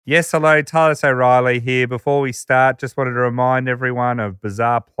Yes, hello, Titus O'Reilly here. Before we start, just wanted to remind everyone of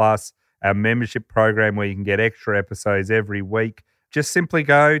Bazaar Plus, our membership program where you can get extra episodes every week. Just simply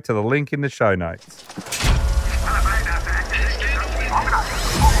go to the link in the show notes.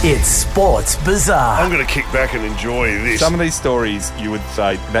 It's Sports Bazaar. I'm going to kick back and enjoy this. Some of these stories you would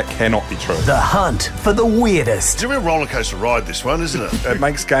say that cannot be true. The hunt for the weirdest. It's a real rollercoaster ride, this one, isn't it? It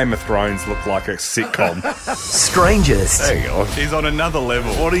makes Game of Thrones look like a sitcom. Strangest. Hang on. He's on another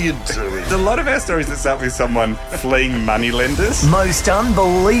level. What are you doing? There's a lot of our stories that start with someone fleeing moneylenders. Most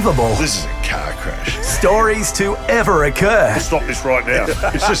unbelievable. This is a car crash. Stories to ever occur. Stop this right now.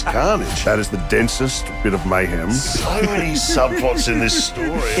 It's just carnage. That is the densest bit of mayhem. So many subplots in this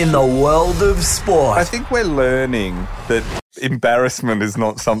story. In the world of I sport. think we're learning that embarrassment is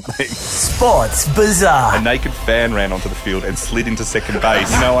not something. Sports Bazaar. A naked fan ran onto the field and slid into second base.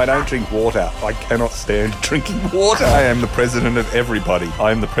 No, I don't drink water. I cannot stand drinking water. I am the president of everybody.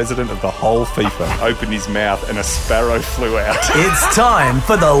 I am the president of the whole FIFA. Opened his mouth and a sparrow flew out. It's time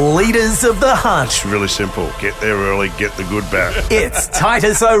for the leaders of the hunt. It's really simple. Get there early, get the good bat. It's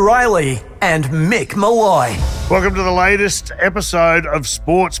Titus O'Reilly and Mick Malloy. Welcome to the latest episode of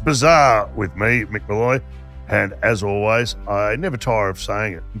Sports Bazaar with me, Mick Malloy. And as always, I never tire of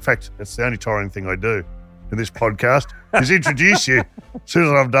saying it. In fact, it's the only tiring thing I do in this podcast is introduce you. As soon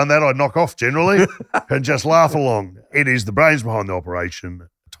as I've done that, I knock off generally and just laugh along. It is the brains behind the operation,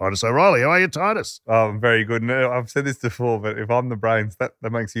 Titus O'Reilly. How are you, Titus? Oh, I'm very good. No, I've said this before, but if I'm the brains, that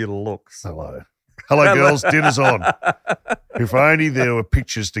makes you the looks. Hello. Hello, girls. Dinner's on. If only there were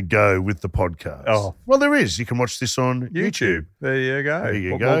pictures to go with the podcast. Oh. Well, there is. You can watch this on YouTube. There you go. There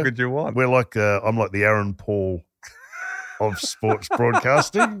you What go. more could you want? We're like, I'm like the Aaron Paul of sports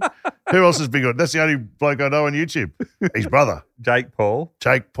broadcasting. Who else is big on? That's the only bloke I know on YouTube. His brother, Jake Paul.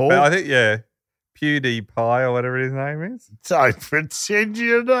 Jake Paul. But I think, PewDiePie or whatever his name is. Don't pretend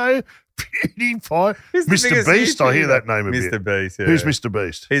you know. PewDiePie. He's the Mr. biggest Beast, I hear YouTuber. that name a Mr. bit. Beast, yeah. Who's Mr.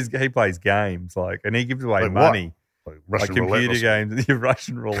 Beast? He plays games, and he gives away Like what? money. Like Like Russian roulette or computer something. games, your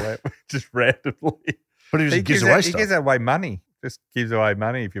Russian roulette, just randomly. But he gives away He stuff. gives away money. Just gives away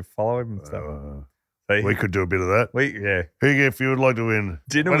money if you follow him and stuff. See? We could do a bit of that. If you would like to win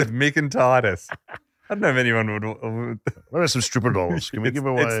Dinner with Mick and Titus. I don't know if anyone would. What about some stripper dollars? Can we give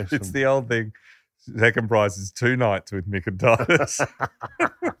away It's some? the old thing. Second prize is 2 nights with Mick and Titus.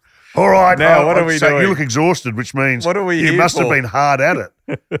 All right. Now, what are we so doing? You look exhausted, which means What are we you here must have for? been hard at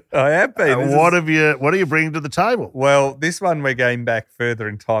it. I have been. This What is- are you bringing to the table? Well, this one we're going back further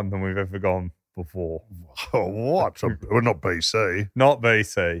in time than we've ever gone before. Oh, what? So, well, not BC. Not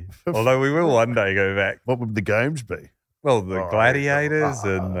BC, although we will one day go back. What would the games be? Well, the Oh, gladiators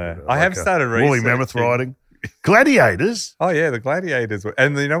and I have like a started researching. woolly mammoth riding. Gladiators? Oh yeah, the gladiators were,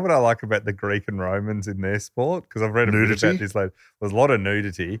 and you know what I like about the Greek and Romans in their sport, because I've read a bit Nudity? about this. There's a lot of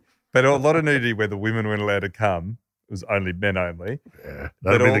nudity, but a lot of nudity where the women weren't allowed to come. It was only men only. Yeah,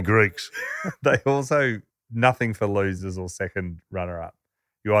 But that'd be all- the Greeks. They also nothing for losers or second runner up.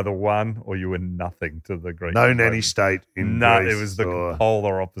 You either won or you were nothing to the Greek. No and nanny Romans. state in No, Greece. it was the or-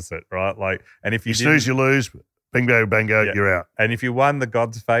 polar opposite, right? And if you You snooze, you lose. Bingo, bango, Yeah. you're out. and if you won, the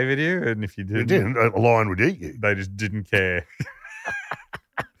gods favoured you, and if you You didn't, didn't. A lion would eat you. they just didn't care.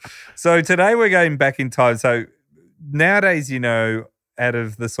 So today we're going back in time. So nowadays, out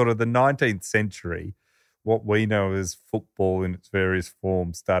of the sort of the 19th century, what we know as football in its various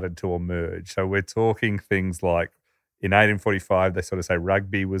forms started to emerge. So we're talking things like in 1845, they sort of say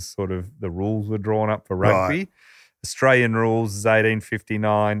rugby was sort of, the rules were drawn up for rugby. Right. Australian rules is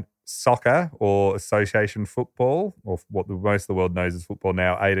 1859. Soccer or association football, or what most of the world knows as football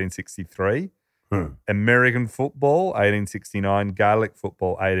now, 1863. American football, 1869. Gaelic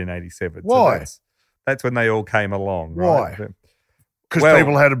football, 1887. Why? So that's when they all came along, right? Why? Because Well-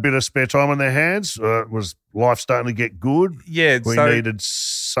 people had a bit of spare time on their hands. Was life starting to get good? Yeah, We so needed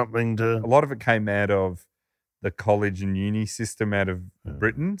something a to. lot of it came out of the college and uni system out of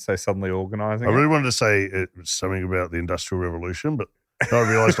Britain, so suddenly organising I it. really wanted to say it was something about the Industrial Revolution, but I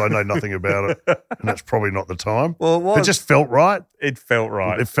realised I know nothing about it, and that's probably not the time. Well, it was. It just felt right. It felt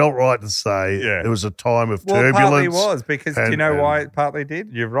right. It felt right to say Yeah. it was a time of Well, turbulence. partly was, because do you and- know and- why it partly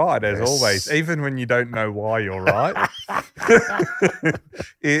did? You're right, as Yes. always. Even when you don't know why you're right,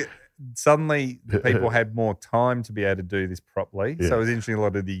 suddenly people had more time to be able to do this properly. Yeah. So it was interesting. A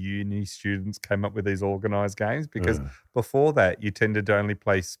lot of the uni students came up with these organised games because before that, you tended to only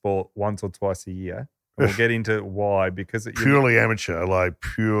play sport once or twice a year. And we'll get into why, because Purely amateur, like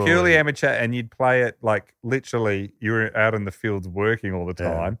purely amateur, and you'd play it like literally you were out in the fields working all the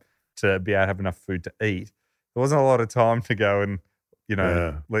time to be able to have enough food to eat. There wasn't a lot of time to go and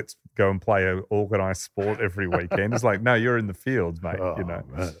let's go and play an organised sport every weekend. It's like, no, you're in the fields, mate.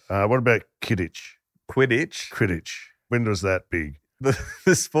 Right. What about Quidditch? Quidditch. When was that big?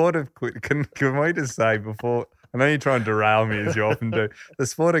 The sport of Quidditch, can we just say before, I know you try and derail me as you often do, the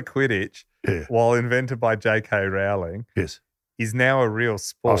sport of Quidditch, while invented by J.K. Rowling, is now a real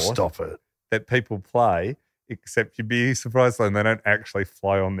sport stop it. that people play, except you'd be surprised when they don't actually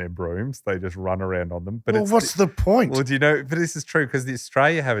fly on their brooms. They just run around on them. But what's the point? Well, do you know, but this is true because the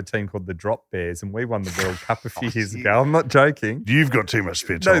Australia have a team called the Drop Bears and we won the World Cup a few years ago. I'm not joking. You've got too much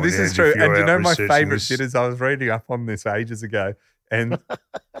spare time. No, this is true. And you know my favourite bit is I was reading up on this ages ago and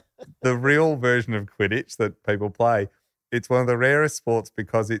the real version of Quidditch that people play, it's one of the rarest sports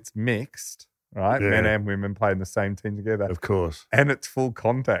because it's mixed, right? Men and women play in the same team together. Of course. And it's full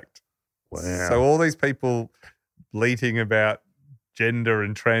contact. Wow. So all these people bleating about gender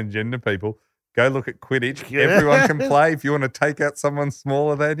and transgender people, go look at Quidditch. Yeah. Everyone can play. If you want to take out someone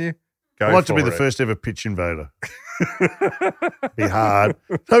smaller than you, go I'd like to for be the it. first ever pitch invader. Be hard.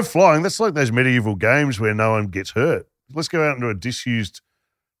 No flying. That's like those medieval games where no one gets hurt. Let's go out into a disused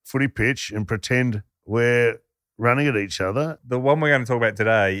footy pitch and pretend we're running at each other. The one we're going to talk about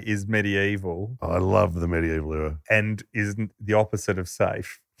today is medieval I love the medieval era. and is the opposite of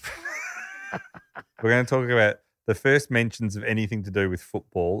safe. We're going to talk about the first mentions of anything to do with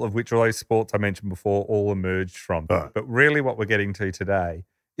football, of which all those sports I mentioned before all emerged from. Right. But really what we're getting to today,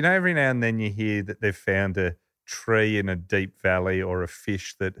 every now and then you hear that they've found a tree in a deep valley or a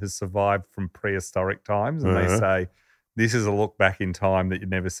fish that has survived from prehistoric times, and they say, this is a look back in time that you'd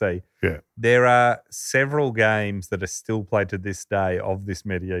never see. Yeah. There are several games that are still played to this day of this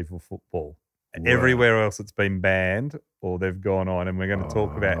medieval football. Wow. Everywhere else it's been banned or they've gone on, and we're going to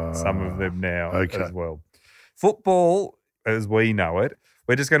talk about some of them now as well. Football, as we know it,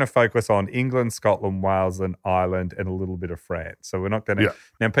 we're just going to focus on England, Scotland, Wales, and Ireland, and a little bit of France. So we're not going to. Yeah.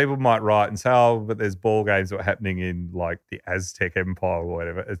 Now, people might write and say, but there's ball games that are happening in like the Aztec Empire or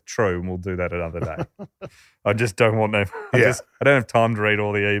whatever. It's true, and we'll do that another day. I just don't want them. I don't have time to read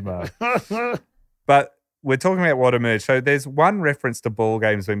all the email. But we're talking about what emerged. So there's one reference to ball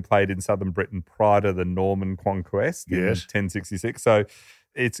games being played in southern Britain prior to the Norman conquest in 1066. So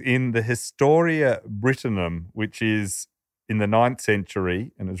it's in the Historia Brittonum, which is in the 9th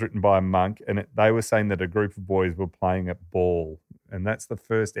century, and it was written by a monk, and they were saying that a group of boys were playing at ball, and that's the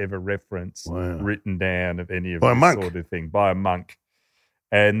first ever reference written down of any of this sort of thing by a monk.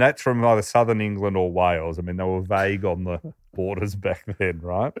 And that's from either southern England or Wales. I mean, they were vague on the borders back then,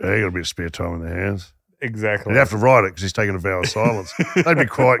 right? Yeah, you got a bit of spare time in their hands. Exactly. You'd have to write it because he's taking a vow of silence. They'd be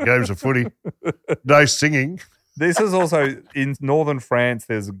quiet games of footy. No singing. This is also in northern France.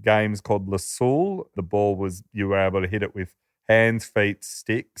 There's games called La Soule. The ball was, you were able to hit it with hands, feet,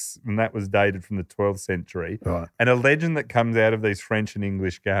 sticks, and that was dated from the 12th century. Right. And a legend that comes out of these French and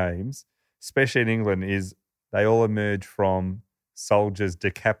English games, especially in England, is they all emerge from soldiers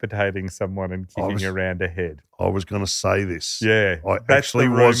decapitating someone and kicking around a head. I was going to say this. Yeah. I actually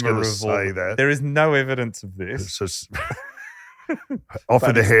was going to say that. There is no evidence of this. Off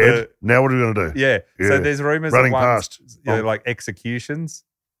in the head. Now what are we going to do? Yeah. So there's rumours running of past, like executions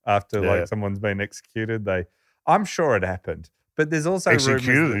after like someone's been executed. I'm sure it happened, but there's also executed.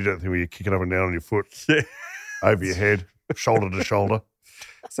 rumours You don't think you're kicking up and down on your foot, over your head, shoulder to shoulder.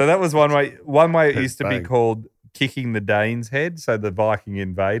 So that was one way. One way it used to be Bang. called kicking the Danes' head. So the Viking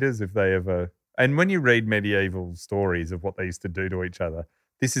invaders, if they ever, and when you read medieval stories of what they used to do to each other,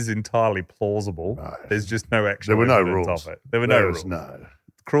 this is entirely plausible. No. There's just no actual. There were no evidence rules. of it. There were no rules. No.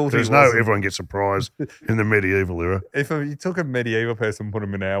 Cruelty. There's no everyone gets a prize in the medieval era. If you took a medieval person and put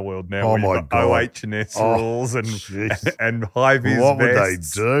them in our world now, Oh my God. OH&S rules and jeez. and high vis What would they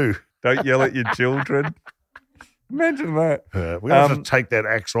vests. do? Don't yell at your children. Imagine that. We're going to have to take that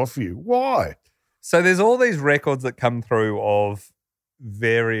axe off you. Why? So there's all these records that come through of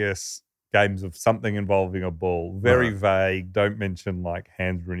various games of something involving a ball. Very vague. Don't mention like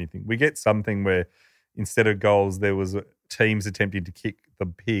hands or anything. We get something where instead of goals, there was teams attempting to kick the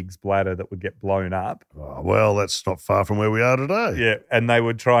pig's bladder that would get blown up. Oh, well, that's not far from where we are today. Yeah, and they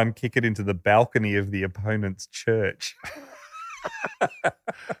would try and kick it into the balcony of the opponent's church.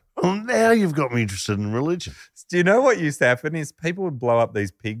 Well, now you've got me interested in religion. Do you know what used to happen is people would blow up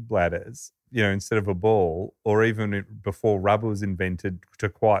these pig bladders, instead of a ball, or even before rubber was invented to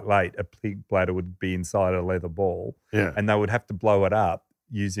quite late, a pig bladder would be inside a leather ball. Yeah. And they would have to blow it up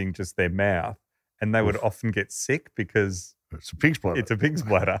using just their mouth. And they would often get sick because It's a pig's bladder. it's a pig's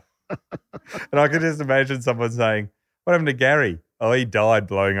bladder. And I could just imagine someone saying, "What happened to Gary? Oh, he died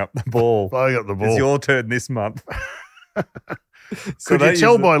blowing up the ball. Blowing up the ball. It's your turn this month." Could you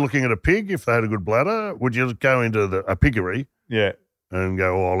tell by looking at a pig if they had a good bladder? Would you go into a piggery Yeah. and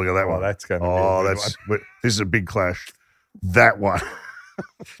go, oh, look at that Oh, one. that's going to be a good This is a big clash. That one.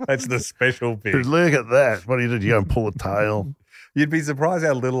 That's the special pig. Look at that. What do you do? You go and pull a tail. You'd be surprised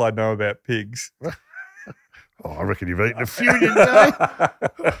how little I know about pigs. Oh, I reckon you've eaten a few in your day.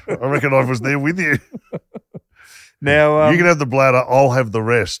 I reckon I was there with you. Now, You can have the bladder, I'll have the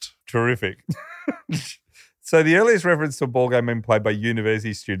rest. terrific. So the earliest reference to a ball game being played by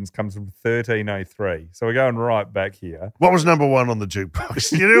university students comes from 1303. So we're going right back here. What was number one on the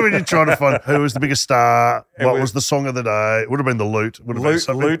jukebox? You know when you're trying to find who was the biggest star, what was the song of the day? It would have been the Lute. Would have been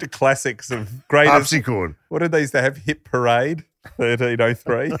something. Lute classics of greatest. Harpsichord. What did they used to have? Hit Parade,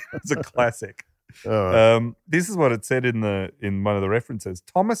 1303. It's a classic. This is what it said in one of the references.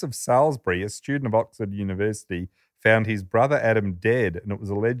 Thomas of Salisbury, a student of Oxford University, found his brother Adam dead, and it was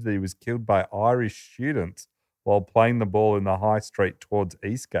alleged that he was killed by Irish students while playing the ball in the high street towards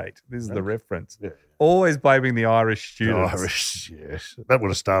Eastgate. This is the reference. Yeah. Always blaming the Irish students. Irish, yes. That would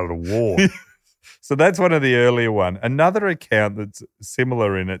have started a war. So that's one of the earlier one. Another account that's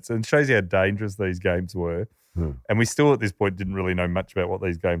similar in it and shows you how dangerous these games were. And we still at this point didn't really know much about what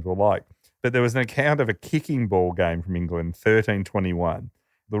these games were like. But there was an account of a kicking ball game from England, 1321.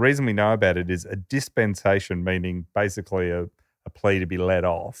 The reason we know about it is a dispensation, meaning basically a plea to be let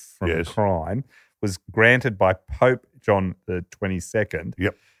off from a crime, was granted by Pope John the 22nd.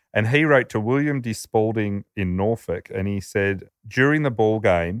 Yep. And he wrote to William de Spalding in Norfolk, and he said, during the ball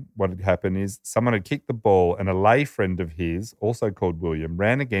game, what had happened is someone had kicked the ball and a lay friend of his, also called William,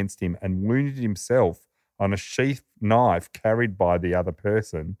 ran against him and wounded himself on a sheath knife carried by the other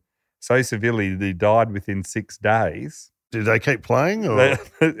person so severely that he died within 6 days. Did they keep playing? Or?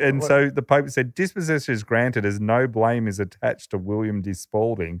 So the Pope said, dispossession is granted as no blame is attached to William de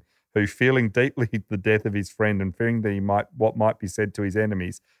Spalding, who, feeling deeply the death of his friend and fearing that what might be said to his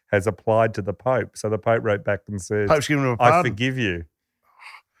enemies, has applied to the Pope. So the Pope wrote back and said, Pope's given him a pardon. I forgive you.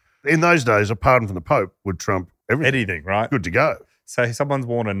 In those days, a pardon from the Pope would trump everything. Anything, right? Good to go. So someone's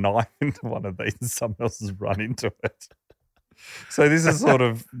worn a knife into one of these and someone else has run into it. So this is sort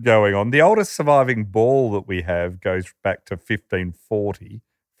of going on. The oldest surviving ball that we have goes back to 1540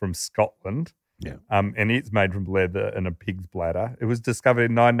 from Scotland. Yeah. And it's made from leather and a pig's bladder. It was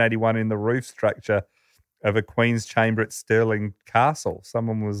discovered in 1981 in the roof structure of a Queen's Chamber at Stirling Castle.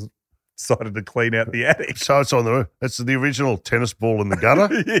 Someone was decided to clean out the attic. So it's on the roof. It's the original tennis ball in the gutter.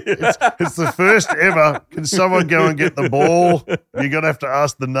 It's the first ever. Can someone go and get the ball? You're going to have to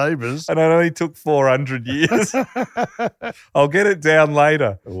ask the neighbours. And it only took 400 years. I'll get it down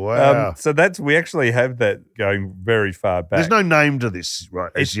later. Wow. So we actually have that going very far back. There's no name to this,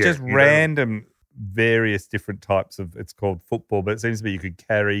 right? It's just random, various different types of, it's called football, but it seems to be you could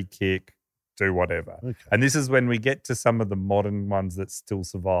carry, kick, do whatever. Okay. And this is when we get to some of the modern ones that still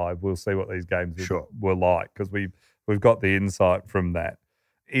survive. We'll see what these games were like because we've got the insight from that.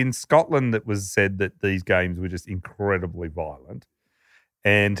 In Scotland, it was said that these games were just incredibly violent.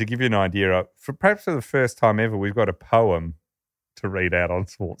 And to give you an idea, perhaps for the first time ever, we've got a poem to read out on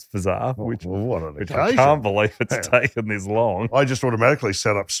Sports Bazaar, which I can't believe it's taken this long. I just automatically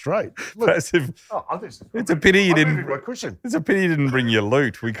sat up straight. Look, it's a pity you didn't. It's a pity you didn't bring your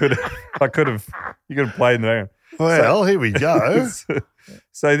loot. You could have played in there. Well, here we go.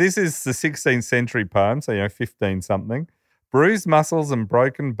 So this is the 16th century poem. So 15 something. Bruised muscles and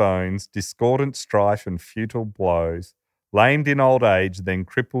broken bones, discordant strife and futile blows, lamed in old age, then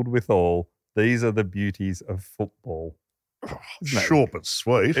crippled withal. These are the beauties of football. Short but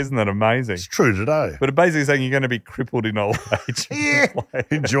sweet. Isn't that amazing? It's true today. But it basically saying you're going to be crippled in old age.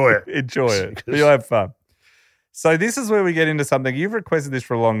 Enjoy it. Enjoy it. You'll have fun. So this is where we get into something. You've requested this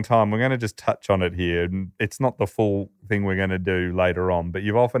for a long time. We're going to just touch on it here. And it's not the full thing we're going to do later on, but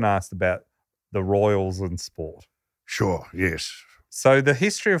you've often asked about the royals and sport. Sure, yes. So the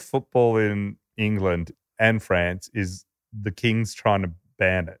history of football in England and France is the kings trying to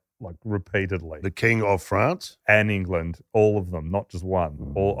ban it. Like repeatedly. The King of France? And England, all of them, not just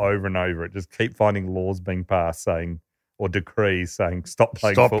one, all over and over. It just keep finding laws being passed saying, or decrees saying, stop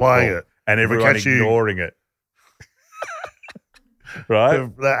playing football. Stop playing it. And everyone ignoring it. Right?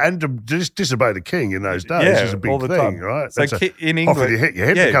 And to disobey the king in those days is a big thing, time. Right? So in England, off with your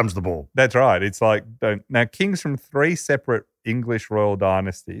head becomes the ball. That's right. It's like, now kings from 3 separate English royal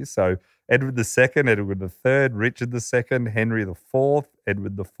dynasties. So Edward II, Edward III, Richard II, Henry IV,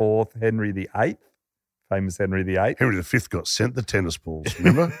 Edward IV, Henry VIII, famous Henry VIII. Henry V got sent the tennis balls,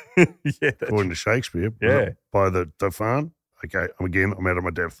 remember? Yeah. According to Shakespeare. Yeah. By the Dauphin. Okay, I'm out of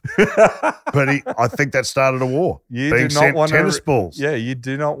my depth. But I think that started a war. You do not want tennis balls. Yeah, you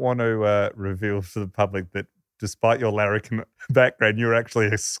do not want to reveal to the public that despite your larrikin background, you're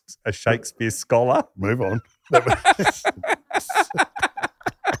actually a Shakespeare scholar. Move on.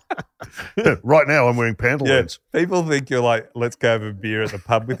 Right now, I'm wearing pantaloons. People think you're like, let's go have a beer at the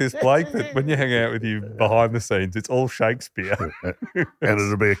pub with this bloke. But when you hang out with you behind the scenes, it's all Shakespeare. And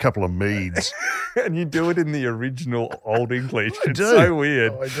it'll be a couple of meads. And you do it in the original Old English. I It's do. so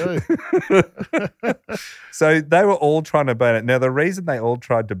weird. Oh, I do. So they were all trying to ban it. Now, the reason they all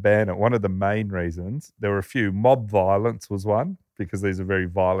tried to ban it, one of the main reasons, there were a few. Mob violence was one, because these are very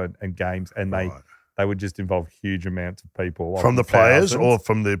violent and games, and they would just involve huge amounts of people. From the often players thousands. or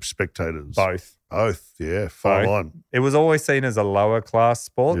from the spectators? Both. Both, yeah. Full Both. on. It was always seen as a lower class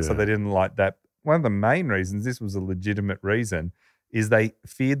sport, so Yeah. they didn't like that. One of the main reasons, this was a legitimate reason, is they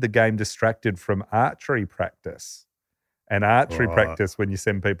feared the game distracted from archery practice. And archery Right. practice, when you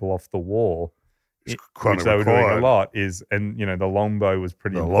send people off the wall, It's kind which of they were doing a required. lot, is, and you know, the longbow was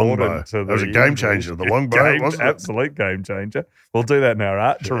pretty The important. longbow. To That was the a game English. changer, the longbow, wasn't it? Absolute game changer. We'll do that in our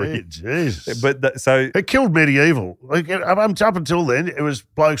archery. Yeah, Jesus. But so It killed medieval. Like up until then, it was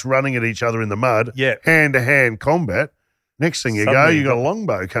blokes running at each other in the mud, Yeah. hand-to-hand combat. Next thing you Suddenly you got a you've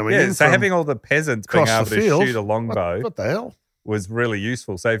longbow coming yeah, in. so from having all the peasants being across able the to field. shoot a longbow What the hell? was really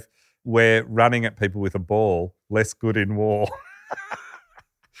useful. So if we're running at people with a ball, less good in war.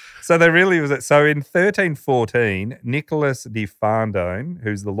 So they really was it. So in 1314, Nicholas de Fandone,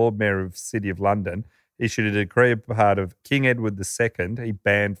 who's the Lord Mayor of the City of London, issued a decree of part of King Edward II. He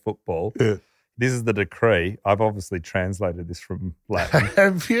banned football. Yeah. This is the decree. I've obviously translated this from Latin.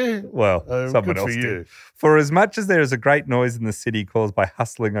 Have you? Well, someone good for else you. did. For as much as there is a great noise in the city caused by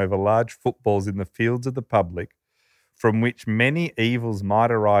hustling over large footballs in the fields of the public, from which many evils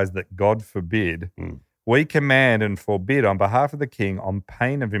might arise that God forbid, we command and forbid on behalf of the king, on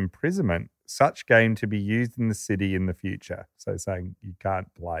pain of imprisonment, such game to be used in the city in the future. So saying you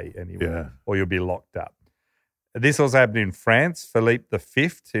can't play anywhere or you'll be locked up. This also happened in France. Philippe V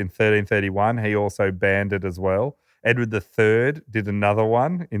in 1331, he also banned it as well. Edward III did another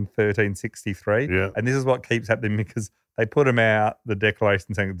one in 1363. Yeah. And this is what keeps happening because they put them out, the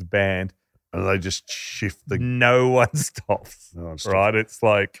declaration saying it's banned. And they just shift the. No one stops, No one stops. right? It's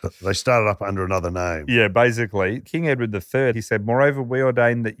like, They started up under another name. yeah, basically. King Edward III, he said, moreover, we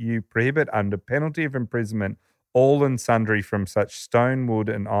ordain that you prohibit under penalty of imprisonment all and sundry from such stone, wood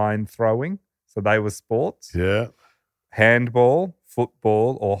and iron throwing. So they were sports. Yeah. Handball,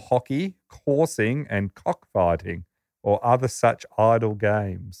 football or hockey, coursing and cockfighting or other such idle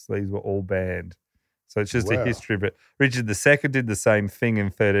games. These were all banned. So it's just a Wow. history of it. Richard II did the same thing in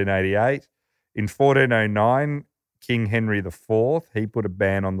 1388. In 1409, King Henry IV, he put a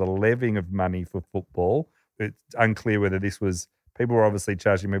ban on the levying of money for football. It's unclear whether this was, people were obviously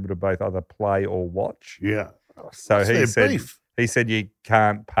charging people to both either play or watch. Yeah. So What's their he beef? said you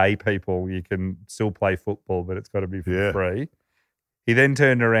can't pay people. You can still play football, but it's got to be for Yeah. free. He then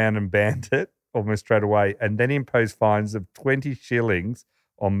turned around and banned it almost straight away and then imposed fines of 20 shillings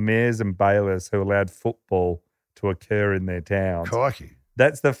on mayors and bailiffs who allowed football to occur in their towns. Crikey.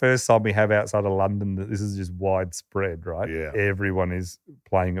 That's the first time we have outside of London that this is just widespread, right? Yeah. Everyone is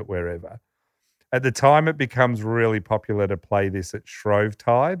playing it wherever. At the time, it becomes really popular to play this at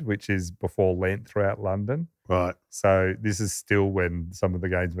Shrovetide, which is before Lent throughout London. Right. So this is still when some of the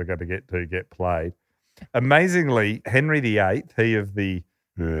games we're going to get played. Amazingly, Henry VIII, he of the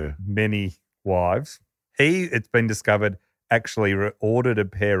Yeah. many wives, it's been discovered, actually ordered a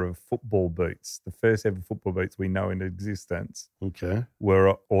pair of football boots. The first ever football boots we know in existence Okay.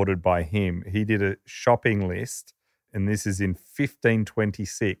 were ordered by him. He did a shopping list, and this is in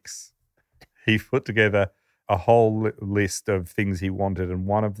 1526. He put together a whole list of things he wanted, and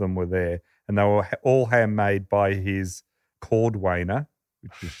one of them were there. And they were all handmade by his cordwainer,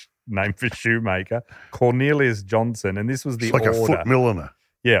 which is named for shoemaker, Cornelius Johnson. And this was the It's like order. a foot milliner.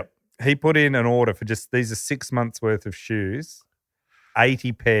 Yeah. He put in an order for just, these are 6 months worth of shoes,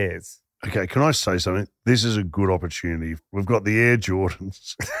 80 pairs. Okay, can I say something? This is a good opportunity. We've got the Air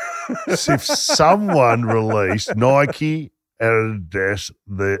Jordans. So if someone released Nike, Adidas,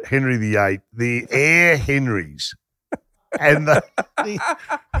 the Henry VIII, the Air Henrys, and the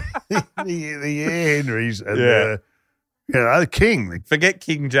Air Henrys, and the king, Forget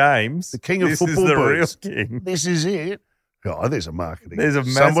King James. the king of this football is the boots. real king. This is it. Oh, there's a marketing. There's a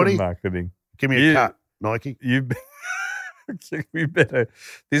massive Somebody marketing. give me a cut, Nike. We better.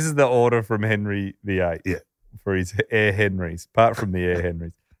 This is the order from Henry VIII. Yeah. For his Air Henrys, apart from the Air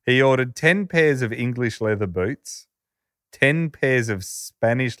Henrys. He ordered 10 pairs of English leather boots, 10 pairs of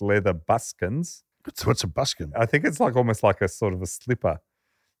Spanish leather buskins. What's a buskin? I think it's like almost like a sort of a slipper.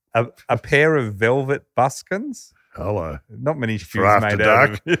 A pair of velvet buskins, Hello. Not many shoes For after made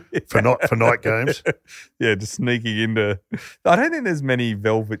dark, out of for night games. Yeah, just sneaking into. I don't think there's many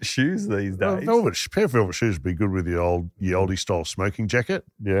velvet shoes these days. Pair of velvet shoes would be good with the oldie style smoking jacket.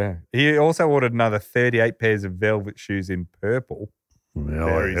 Yeah. He also ordered another 38 pairs of velvet shoes in purple.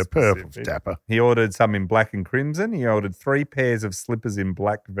 Very purple's specific. dapper. He ordered some in black and crimson. He ordered 3 pairs of slippers in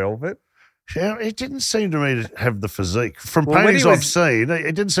black velvet. Yeah, it didn't seem to me to have the physique. From Well, when paintings he was- I've seen,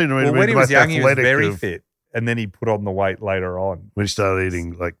 it didn't seem to me to Well, be when the he was most young, he was athletic very of- fit. And then he put on the weight later on. When he started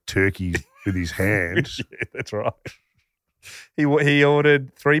eating like turkey with his hands. Yeah, that's right. He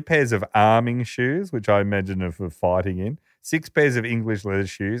ordered 3 pairs of arming shoes, which I imagine are for fighting in, 6 pairs of English leather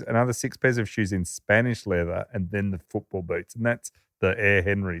shoes, another 6 pairs of shoes in Spanish leather, and then the football boots. And that's the Air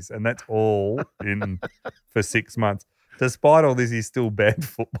Henrys. And that's all in for 6 months. Despite all this, he's still banned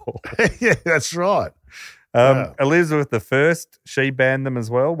football. Yeah, that's right. Elizabeth I, she banned them as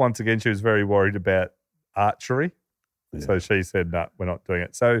well. Once again, she was very worried about archery. Yeah. So she said, no, we're not doing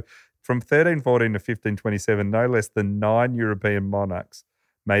it. So from 1314 to 1527, no less than 9 European monarchs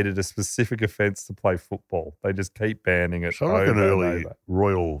made it a specific offence to play football. They just keep banning it. So like an over and early over.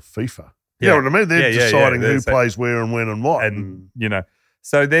 royal FIFA. Yeah. You know what I mean? They're deciding who There's that- plays where and when and what. And, you know,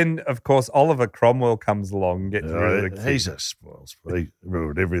 so then, of course, Oliver Cromwell comes along and gets rid of the king. he's a spoil sport. He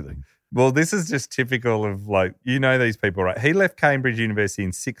ruined everything. Well, this is just typical of these people, right? He left Cambridge University in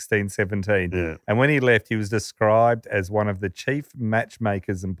 1617. Yeah. And when he left, he was described as one of the chief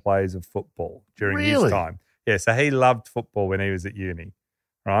matchmakers and players of football during his Really? time. Yeah, so he loved football when he was at uni,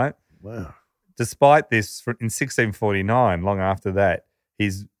 right? Wow. Despite this, in 1649, long after that,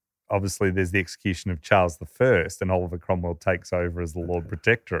 obviously there's the execution of Charles I, and Oliver Cromwell takes over as the Lord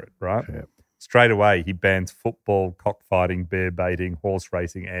Protectorate, right? Yeah. Straight away, he bans football, cockfighting, bear baiting, horse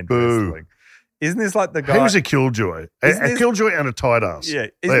racing, and Boo. wrestling. Isn't this like the guy? He was a killjoy. Isn't A this- killjoy and a tight ass. Yeah,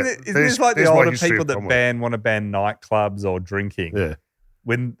 isn't this like the there's my older history people of that Cromwell. want to ban nightclubs or drinking? Yeah.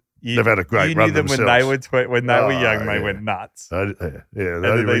 When They've had a great you run knew them when themselves. they were young, they yeah. went nuts, Yeah, and the then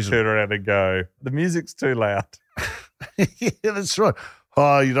only they reason. turn around and go, "The music's too loud." Yeah, that's right.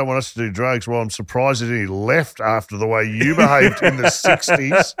 Oh, you don't want us to do drugs? Well, I'm surprised that he left after the way you behaved in the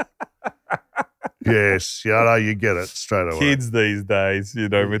 60s. Yes, yeah, no, you get it straight away. Kids these days,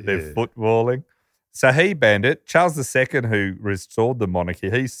 with their Yeah. footballing. So he banned it. Charles II, who restored the monarchy,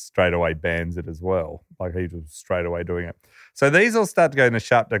 he straight away bans it as well. Like he was straight away doing it. So these all start to go in a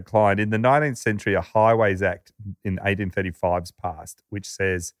sharp decline. In the 19th century, a Highways Act in 1835 is passed, which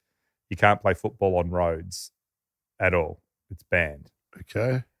says you can't play football on roads at all. It's banned.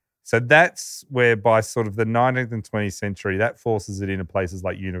 Okay. So that's where by sort of the 19th and 20th century, that forces it into places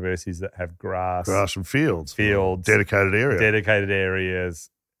like universities that have grass and fields. Fields. Dedicated area. dedicated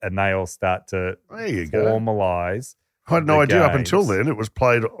areas, and they all start to There you go. formalize I had no the idea up until games. then. It was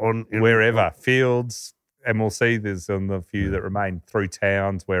played on wherever, fields, and we'll see there's on the few that remain through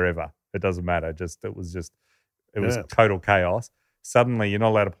towns, wherever. It doesn't matter. It was Yeah. total chaos. Suddenly, you're not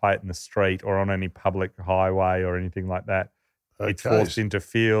allowed to play it in the street or on any public highway or anything like that. It's Okay. forced into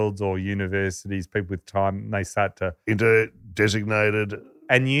fields or universities, people with time, and they start to. Into designated.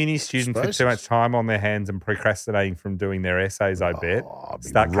 And uni students with too Spaces. much time on their hands and procrastinating from doing their essays, I bet, I'd be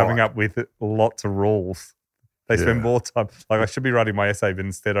start coming right. up with lots of rules. They spend Yeah. more time. Like, I should be writing my essay, but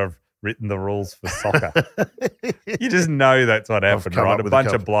instead I've written the rules for soccer. You just know that's what happened, come right? up A with a bunch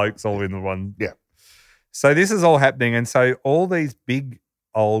of couple. blokes all in the one. Yeah. So this is all happening. And so all these big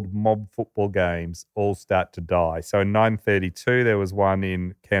old mob football games all start to die. So in 932, there was one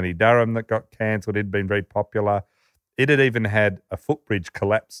in County Durham that got cancelled. It had been very popular. It had even had a footbridge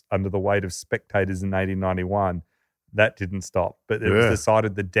collapse under the weight of spectators in 1891. That didn't stop. But it was Yeah.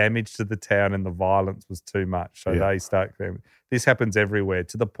 decided the damage to the town and the violence was too much. So Yeah. they start. This happens everywhere.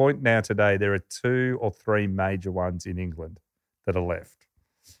 To the point now today, there are 2 or 3 major ones in England that are left.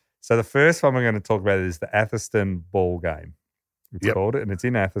 So the first one we're going to talk about is the Atherstone Ball Game. It's Yep. called it, and it's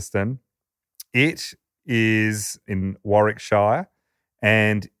in Atherstone. It is in Warwickshire,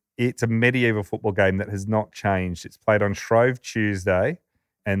 and it's a medieval football game that has not changed. It's played on Shrove Tuesday,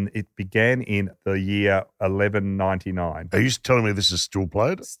 and it began in the year 1199. Are you telling me this is still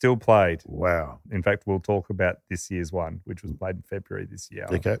played? Still played. Wow. In fact, we'll talk about this year's one, which was played in February this year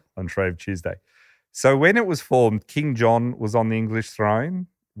Okay. on Shrove Tuesday. So when it was formed, King John was on the English throne.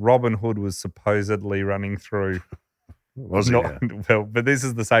 Robin Hood was supposedly running through. Was it? Well, but this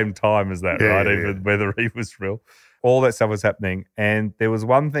is the same time as that, Yeah, right? yeah, Even yeah. whether he was real. All that stuff was happening. And there was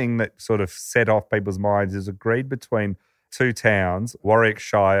one thing that sort of set off people's minds. It was agreed between 2 towns,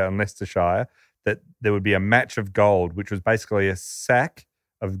 Warwickshire and Leicestershire, that there would be a match of gold, which was basically a sack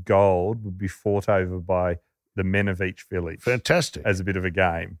of gold would be fought over by the men of each village Fantastic. as a bit of a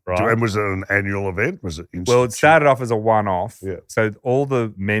game, right? And was it an annual event? Was it? Well, it started off as a one-off. Yeah. So all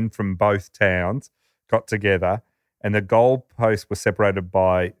the men from both towns got together, and the goalposts were separated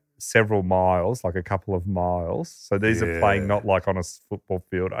by several miles, like a couple of miles. So these are playing not like on a football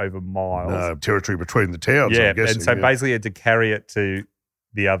field over miles. No, territory between the towns, Yeah, I'm guessing. and so basically you had to carry it to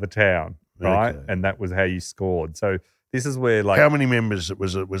the other town, right? Okay. And that was how you scored. So this is where How many members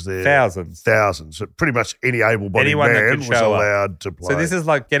was there? Thousands. Thousands. So pretty much any able-bodied Anyone that man could was show up. allowed to play. So this is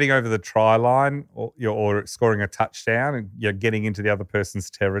like getting over the try line or scoring a touchdown and you're getting into the other person's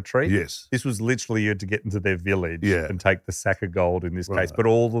territory. Yes. This was literally you had to get into their village and take the sack of gold in this case. But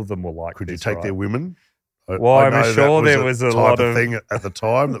all of them were like Could you this, take right? their women? Well, I I'm know sure that there was a type lot of of thing at the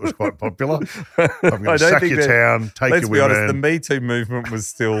time that was quite popular. I'm I going to don't sack think your that- town, take Let's your be women. honest, the Me Too movement was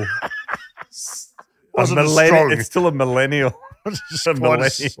still Wasn't as strong. It's still a millennial. It's a quite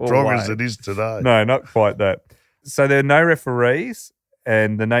as millennial strong as way. it is today. No, not quite that. So there are no referees,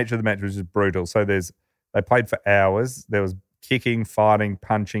 and the nature of the match was just brutal. So they played for hours. There was kicking, fighting,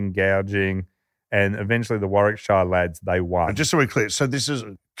 punching, gouging, and eventually the Warwickshire lads, they won. And just so we're clear, so this is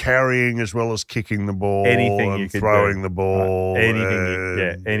carrying as well as kicking the ball, Anything and you could throwing do. the ball,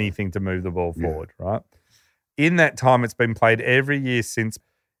 Anything to move the ball forward, right? In that time, it's been played every year since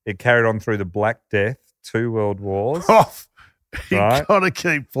it carried on through the Black Death, 2 World Wars. Oh, you Right. got to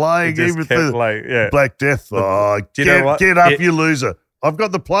keep playing It just even kept through playing, yeah. Black Death. Oh, Do you know what? Get up, you loser! I've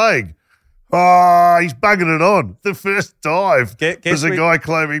got the plague. Oh, he's bugging it on. The first dive. There's a guy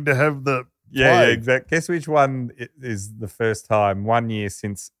claiming to have the Yeah, plague. exactly. Guess which one is the first time, 1 year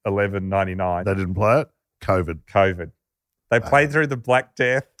since 1199, They didn't play it. COVID. COVID. They played through the Black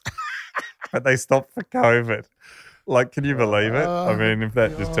Death, but they stopped for COVID. Like, can you believe it? I mean, if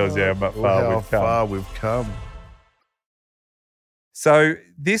that just tells you how much far we've come. So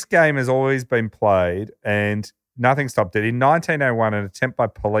this game has always been played and nothing stopped it. In 1901, an attempt by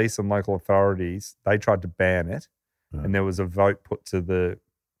police and local authorities, they tried to ban it. And there was a vote put to the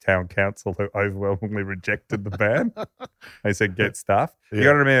town council who overwhelmingly rejected the ban. They said, get stuffed. You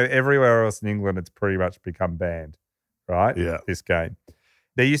got to remember, everywhere else in England, it's pretty much become banned, right? Yeah. This game.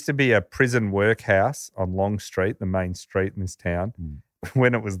 There used to be a prison workhouse on Long Street, the main street in this town.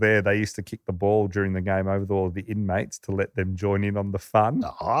 When it was there, they used to kick the ball during the game over all of the inmates to let them join in on the fun.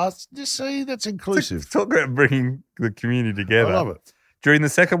 Oh, you see, that's inclusive. Talk about bringing the community together. I love it. During the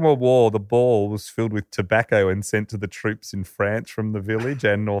Second World War, the ball was filled with tobacco and sent to the troops in France from the village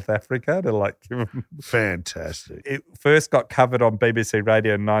and North Africa to like give them. Fantastic. It first got covered on BBC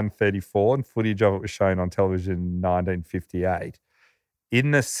Radio in 1934 and footage of it was shown on television in 1958. In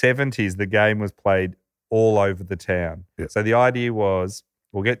the 70s, the game was played all over the town. Yeah. So the idea was,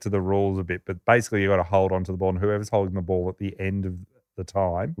 we'll get to the rules a bit, but basically you got to hold on to the ball and whoever's holding the ball at the end of the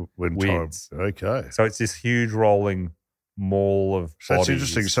time When wins. time. Okay. So it's this huge rolling mall of So that's bodies.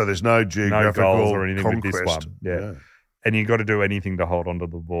 interesting. So there's no geographical goals or anything with conquest. this one. Yeah. And you got to do anything to hold onto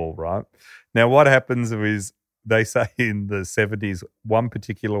the ball, right? Now, what happens is they say in the 70s, one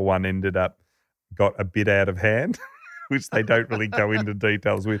particular one got a bit out of hand, which they don't really go into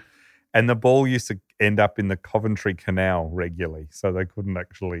details with. And the ball used to end up in the Coventry Canal regularly, so they couldn't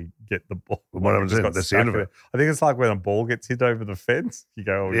actually get the ball. Well, what happens It just then? got That's the stuck end of in it. I think it's like when a ball gets hit over the fence, you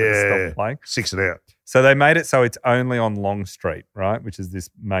go, oh, Yeah. stop playing. Six it out. So they made it so it's only on Long Street, right, which is this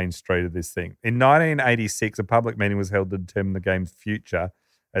main street of this thing. In 1986, a public meeting was held to determine the game's future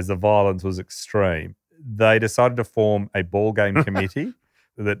as the violence was extreme. They decided to form a ball game committee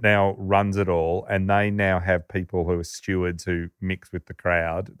that now runs it all, and they now have people who are stewards who mix with the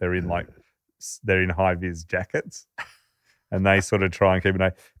crowd. They're in high-vis jackets, and they sort of try and keep an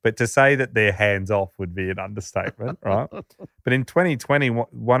eye. But to say that they're hands-off would be an understatement, right? But in 2020,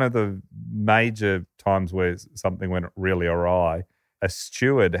 one of the major times where something went really awry, a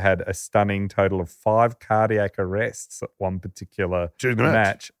steward had a stunning total of 5 cardiac arrests at one particular During the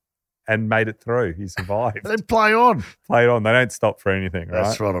match and made it through. He survived. They play on. Played on. They don't stop for anything, right?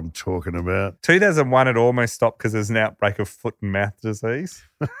 That's what I'm talking about. 2001, it almost stopped because there's an outbreak of foot and mouth disease.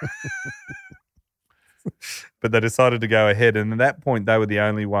 But they decided to go ahead. And at that point, they were the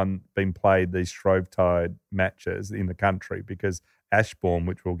only one being played these Shrovetide matches in the country because Ashbourne,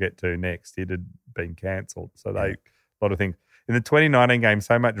 which we'll get to next, it had been cancelled. So a lot of things. In the 2019 game,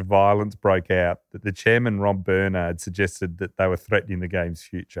 so much violence broke out that the chairman, Rob Bernard, suggested that they were threatening the game's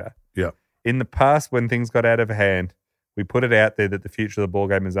future. Yeah. In the past, when things got out of hand, we put it out there that the future of the ball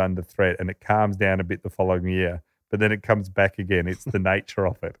game is under threat and it calms down a bit the following year, but then it comes back again. It's the nature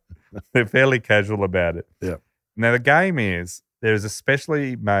of it. They're fairly casual about it. Yeah. Now, the game is there is a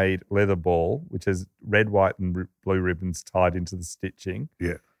specially made leather ball, which has red, white, and blue ribbons tied into the stitching.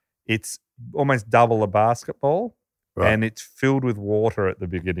 Yeah. It's almost double a basketball, Right. and it's filled with water at the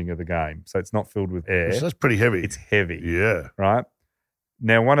beginning of the game. So it's not filled with air. So that's pretty heavy. It's heavy, Yeah. right?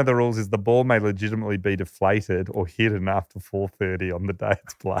 Now, one of the rules is the ball may legitimately be deflated or hidden after 4:30 on the day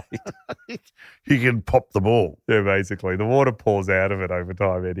it's played. You can pop the ball. Yeah, basically. The water pours out of it over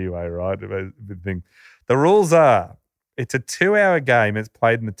time anyway, right? The rules are, it's a 2-hour game. It's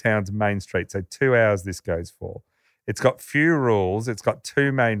played in the town's main street. So 2 hours this goes for. It's got few rules. It's got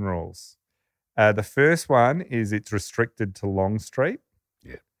two main rules. The first one is it's restricted to Long Street.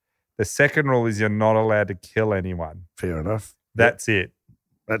 Yeah. The second rule is you're not allowed to kill anyone. Fair enough. That's it.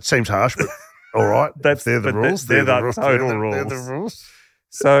 That seems harsh, but all right. That's- they're the but rules. they're the rules. total They're the rules. rules.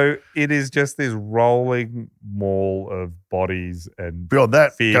 So it is just this rolling mall of bodies and Beyond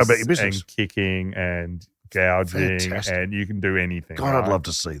that, go fists about your business. and kicking and gouging, Fantastic. and you can do anything. God, right? I'd love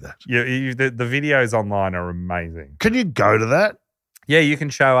to see that. The videos online are amazing. Can you go to that Yeah, you can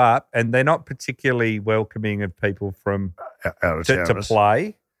show up, and they're not particularly welcoming of people from out of to towners?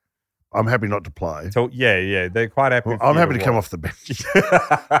 play. I'm happy not to play. So yeah, they're quite happy. Well, for I'm you happy to come watch. off the bench.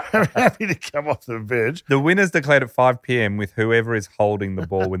 I'm happy to come off the bench. The winner's declared at 5 p.m. with whoever is holding the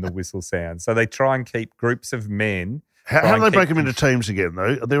ball when the whistle sounds. So they try and keep groups of men. How Try do and they keep break them into teams again,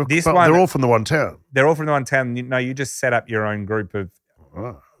 though? This They're one- all from the one town. They're all from the one town. You just set up your own group of.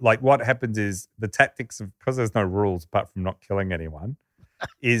 Oh. Like what happens is the tactics of, because there's no rules apart from not killing anyone,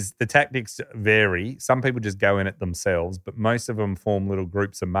 is the tactics vary. Some people just go in it themselves, but most of them form little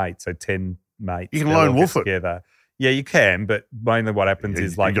groups of mates. So 10 mates. You can they'll lone all get wolf it. together. Yeah, you can, but mainly what happens Yeah,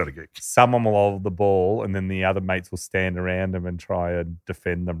 is you like gotta get- someone will hold the ball and then the other mates will stand around them and try and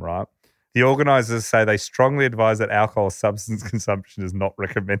defend them, right? The organisers say they strongly advise that alcohol substance consumption is not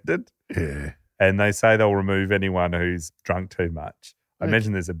recommended. Yeah. And they say they'll remove anyone who's drunk too much. I Yeah.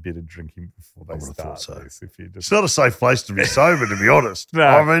 imagine there's a bit of drinking before I they would've thought start so. this. If you just It's not a safe place to be sober, to be honest. No,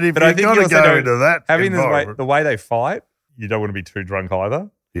 I mean, if but I you've think got you to also go don't- into that having this way, environment, the way they fight, you don't want to be too drunk either.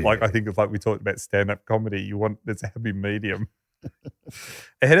 Yeah. Like I think it's like we talked about stand-up comedy. You want there's a happy medium.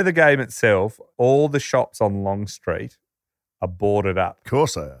 Ahead of the game itself, all the shops on Long Street are boarded up. of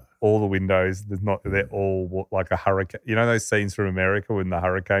course they are. All the windows, they're all like a hurricane. You know those scenes from America when the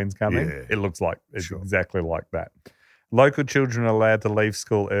hurricane's coming? Yeah. It looks like it's Sure. exactly like that. Local children are allowed to leave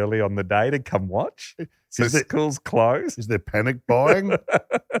school early on the day to come watch. So Is it- school's closed. Is there panic buying?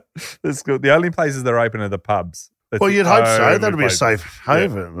 The only places that are open are the pubs. That's Well, the you'd hope so. only That'd be a place. safe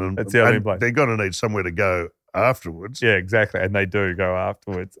haven. And, that's the only and place. they're going to need somewhere to go afterwards. Yeah, exactly. And they do go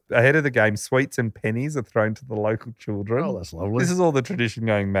afterwards. Ahead of the game, sweets and pennies are thrown to the local children. Oh, that's lovely. This is all the tradition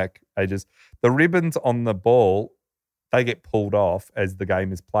going back ages. The ribbons on the ball, they get pulled off as the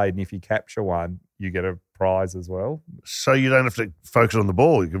game is played. And if you capture one, you get a prize as well. So you don't have to focus on the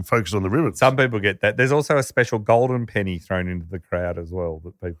ball. You can focus on the ribbons. Some people get that. There's also a special golden penny thrown into the crowd as well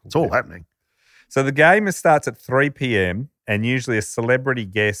that people It's all get. happening. So the game starts at 3 p.m. and usually a celebrity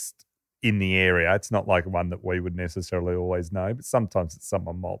guest in the area. It's not like one that we would necessarily always know, but sometimes it's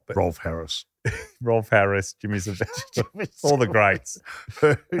someone mob. But Rolf Harris. Rolf Harris, Jimmy Savile, all the greats.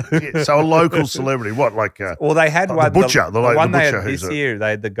 Yeah, so a local celebrity. What, like Well, they had Oh, the one. butcher, the like- one the they butcher had who's this a- year. They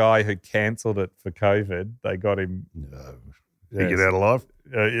had the guy who cancelled it for COVID. They got him. he get out alive?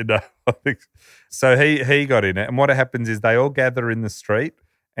 I think so. He got in it, and what happens is they all gather in the street,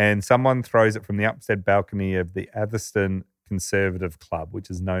 and someone throws it from the upstairs balcony of the Atherstone Conservative Club, which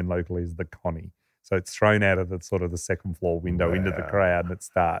is known locally as the Connie. So it's thrown out of the sort of the second floor window into the Wow. crowd, and it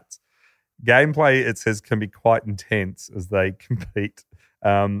starts. Gameplay, it says, can be quite intense as they compete,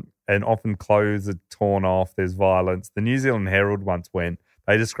 and often clothes are torn off. There's violence. The New Zealand Herald once went.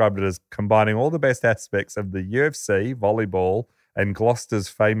 They described it as combining all the best aspects of the UFC, volleyball, and Gloucester's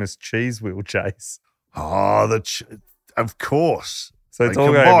famous cheese wheel chase. Oh, of course. So it's They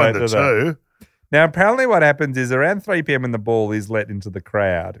all going combine back the to that. two. Now, apparently what happens is around 3 p.m. when the ball is let into the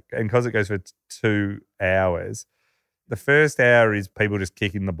crowd, and because it goes for 2 hours, the first hour is people just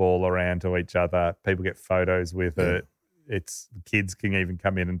kicking the ball around to each other. People get photos with it. It's kids can even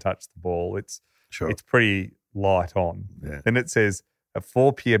come in and touch the ball. It's Sure. it's pretty light on. Yeah. And it says at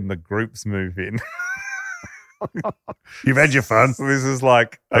 4 p.m. the groups move in. You've had your fun. So this is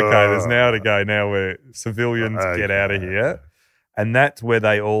like, okay, there's now to go. Now where civilians get out of here. And that's where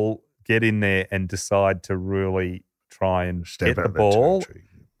they all get in there and decide to really try and Step get the out that ball territory.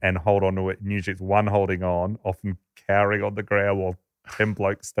 and hold on to it. And usually it's one holding on, often cowering on the ground while 10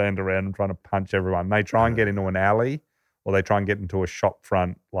 blokes stand around and trying to punch everyone. They try and get into an alley or they try and get into a shop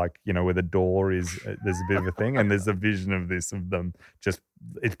front, like, you know, where the door is, there's a bit of a thing. And there's a vision of this, of them just,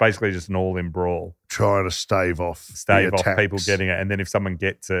 it's basically just an all-in brawl. Trying to stave off Stave the off people attacks. getting it. And then if someone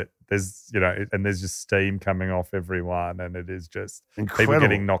gets it, There's, and there's just steam coming off everyone, and it is just Incredible. people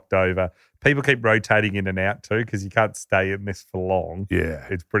getting knocked over. People keep rotating in and out too because you can't stay in this for long. Yeah.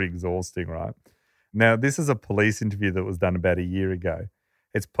 It's pretty exhausting, right? Now, this is a police interview that was done about a year ago.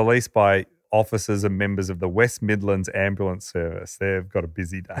 It's policed by officers and members of the West Midlands Ambulance Service. They've got a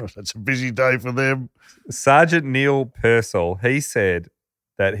busy day. That's a busy day for them. Sergeant Neil Purcell, he said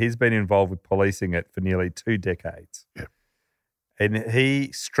that he's been involved with policing it for nearly 2 decades. Yeah. And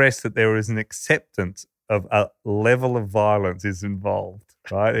he stressed that there is an acceptance of a level of violence is involved,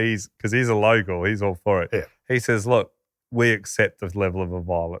 right? Because he's a local, he's all for it. Yeah. He says, look, we accept the level of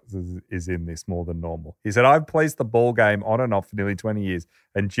violence is in this more than normal. He said, I've policed the ball game on and off for nearly 20 years,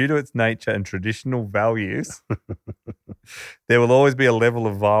 and due to its nature and traditional values, there will always be a level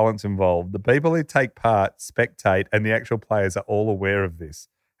of violence involved. The people who take part, spectate, and the actual players are all aware of this.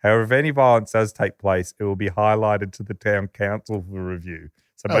 However, if any violence does take place, it will be highlighted to the town council for review.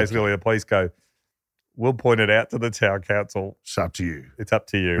 So basically the police go, we'll point it out to the town council. It's up to you. It's up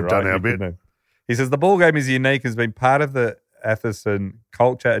to you, We've right? done our You bit. can, He says the ball game is unique, has been part of the Atherton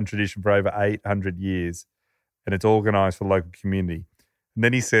culture and tradition for over 800 years, and it's organised for the local community. And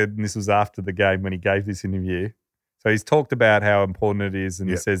then he said, and this was after the game when he gave this interview, so he's talked about how important it is, and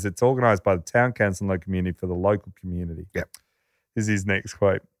he says it's organised by the town council and local community for the local community. Yep. This is his next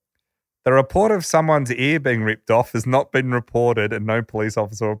quote. The report of someone's ear being ripped off has not been reported, and no police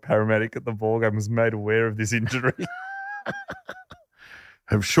officer or paramedic at the ball game was made aware of this injury.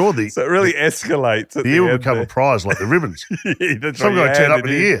 I'm sure So it really escalates. At the ear will end become there. a prize like the ribbons. Yeah, that's Some right, guy you turned up hand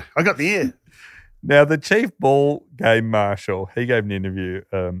with it the in. ear. I got the ear. Now, the chief ball game marshal, he gave an interview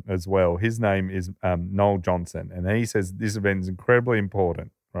as well. His name is Noel Johnson, and he says this event is incredibly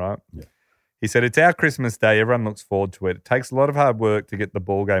important, right? Yeah. He said, it's our Christmas day. Everyone looks forward to it. It takes a lot of hard work to get the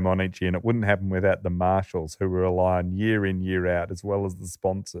ball game on each year, and it wouldn't happen without the marshals who rely on year in, year out, as well as the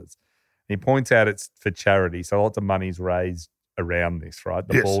sponsors. And he points out it's for charity, so lots of money's raised around this, right?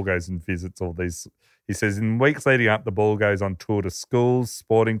 The Yes. ball goes and visits all these. He says in weeks leading up, the ball goes on tour to schools,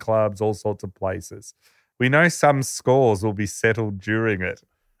 sporting clubs, all sorts of places. We know some scores will be settled during it.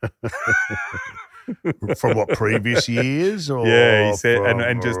 From what, previous years? Or Yeah, he said, from-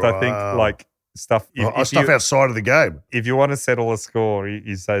 and just I think Wow. like stuff. Stuff outside of the game. If you want to settle a score,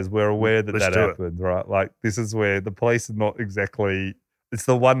 he says we're aware that Let's that do it. happens, right? Like this is where the police are not exactly. It's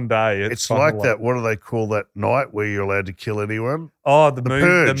the one day. It's kind like of that. What do they call that night where you're allowed to kill anyone? Oh, the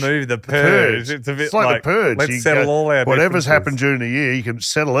purge. the purge. It's a bit It's like the purge. Let's You settle go- all our Whatever's differences. happened during the year, you can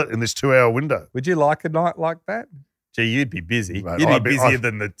settle it in this 2-hour window. Would you like a night like that? Gee, you'd be busy. Mate, You'd be I'd be- busier I'd-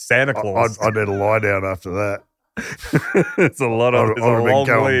 than the Santa Claus. I'd need a lie down after that. It's a lot of. I'd It's a have been long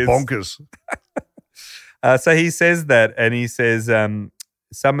going list. bonkers. So he says that, and he says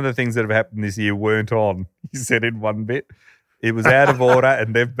some of the things that have happened this year weren't on. He said in one bit, it was out of order,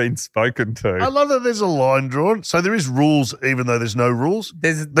 and they've been spoken I to. love that there's a line drawn. So there is rules, even though there's no rules.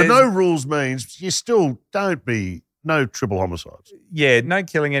 There's The no rules means you still don't be no triple homicides. yeah, no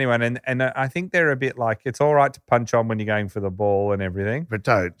killing anyone, and I think they're a bit like it's all right to punch on when you're going for the ball and everything. But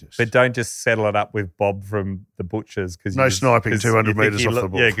But don't just settle it up with Bob from the butchers because No sniping 200 metres off the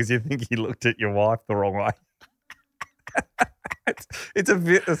ball. Yeah, because you think he looked at your wife the wrong way. it's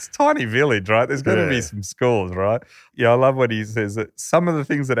a tiny village, right? There's got to be Yeah. some scores, right? Yeah, I love what he says that some of the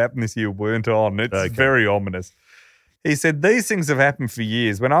things that happened this year weren't on. It's Okay. very ominous. He said these things have happened for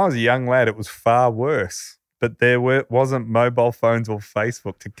years. When I was a young lad, it was far worse. But there wasn't mobile phones or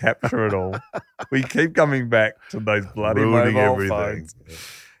Facebook to capture it all. We keep coming back to those bloody Ruining mobile everything. phones.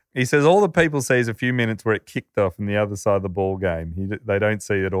 He says all the people see is a few minutes where it kicked off on the other side of the ball game. They don't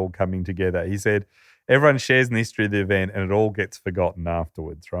see it all coming together. He said everyone shares in the history of the event and it all gets forgotten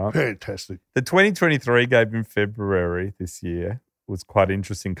afterwards, right? Fantastic. The 2023 game in February this year was quite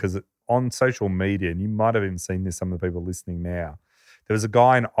interesting because on social media, and you might have even seen this, some of the people listening now, there was a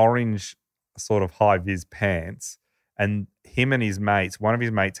guy in orange sort of high-vis pants, and him and his mates, one of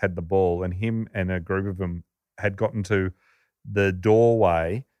his mates had the ball, and him and a group of them had gotten to the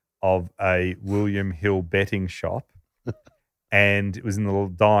doorway of a William Hill betting shop, and it was in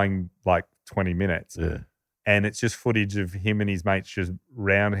the dying like 20 minutes. Yeah. And it's just footage of him and his mates just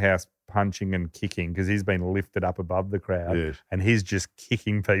roundhouse punching and kicking because he's been lifted up above the crowd Yes. and he's just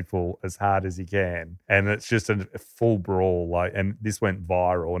kicking people as hard as he can. And it's just a full brawl. And this went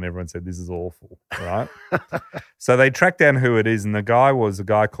viral and everyone said, this is awful, right? So they tracked down who it is, and the guy was a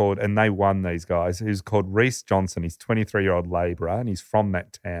guy called, and they won these guys, who's called Reese Johnson. He's 23-year-old labourer and he's from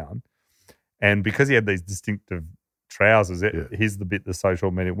that town. And because he had these distinctive trousers, here's the bit the social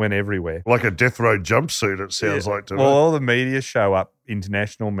media went everywhere. Like a death row jumpsuit, it sounds like to Well, me. all the media show up,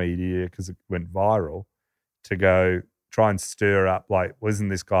 international media, because it went viral, to go, try and stir up, like, wasn't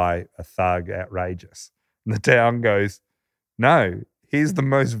this guy a thug, outrageous? And the town goes, no, he's the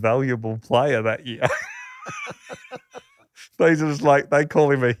most valuable player that year. They just they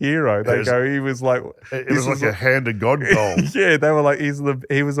call him a hero. They go, he was like... It was like a hand of God goal. Yeah, they were like, he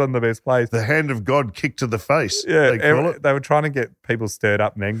was one of the best players. The hand of God kicked to the face. Yeah, they were trying to get people stirred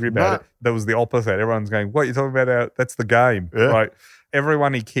up and angry about it. That was the opposite. Everyone's going, what are you talking about? That's the game, right?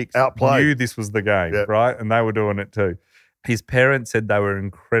 Everyone he kicked knew this was the game, right? And they were doing it too. His parents said they were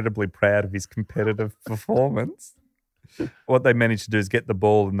incredibly proud of his competitive performance. What they managed to do is get the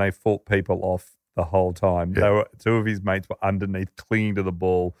ball and they fought people off the whole time. Yeah. Two of his mates were underneath clinging to the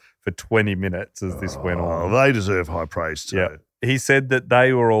ball for 20 minutes as this went on. They deserve high praise too. Yeah. He said that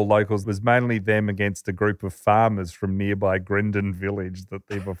they were all locals. It was mainly them against a group of farmers from nearby Grindon village that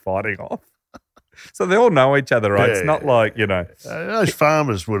they were fighting off. So they all know each other, right? It's not like, those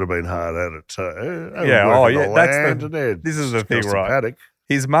farmers would have been hard at it too. This is the thing, right? Paddock.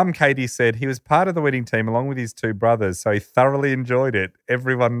 His mum, Katie, said he was part of the wedding team along with his two brothers, so he thoroughly enjoyed it.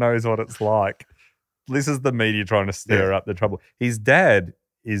 Everyone knows what it's like. This is the media trying to stir up the trouble. His dad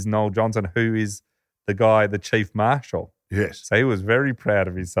is Noel Johnson, who is the chief marshal. Yes. So he was very proud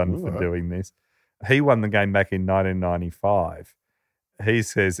of his son for doing this. He won the game back in 1995. He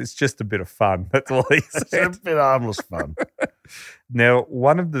says it's just a bit of fun. That's all he said. It's a bit harmless fun. Now,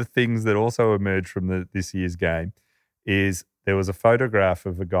 one of the things that also emerged from this year's game is there was a photograph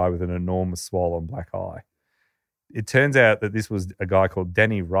of a guy with an enormous swollen black eye. It turns out that this was a guy called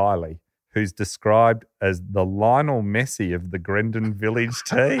Danny Riley, who's described as the Lionel Messi of the Grendon Village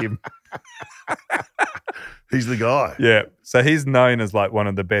team. He's the guy. Yeah. So he's known as one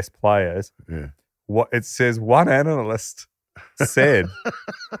of the best players. Yeah. What it says, one analyst said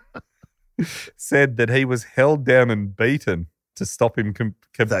that he was held down and beaten to stop him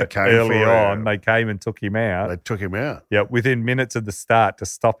early on. They came and took him out. They took him out. Yeah, within minutes of the start to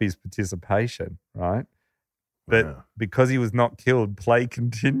stop his participation, right? But because he was not killed, play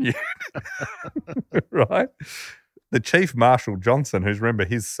continued, right? The Chief Marshal Johnson, who's, remember,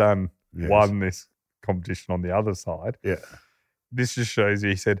 his son won this competition on the other side. Yeah. This just shows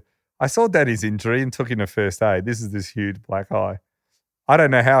you, he said, I saw Daddy's injury and took him to first aid. This is this huge black eye. I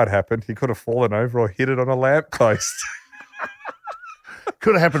don't know how it happened. He could have fallen over or hit it on a lamppost.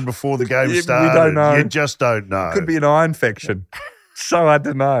 Could have happened before the game started. We don't know. You just don't know. Could be an eye infection. So hard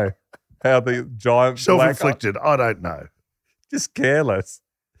to know how the giant self-inflicted. I don't know. Just careless.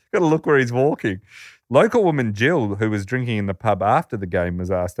 Got to look where he's walking. Local woman Jill, who was drinking in the pub after the game,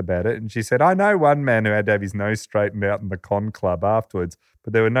 was asked about it, and she said, I know one man who had to have his nose straightened out in the con club afterwards,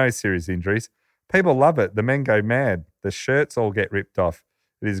 but there were no serious injuries. People love it. The men go mad. The shirts all get ripped off.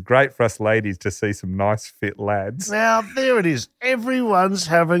 It is great for us ladies to see some nice fit lads. Now, there it is. Everyone's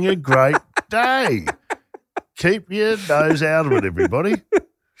having a great day. Keep your nose out of it, everybody.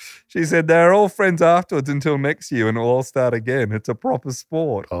 She said they're all friends afterwards until next year and it'll all start again. It's a proper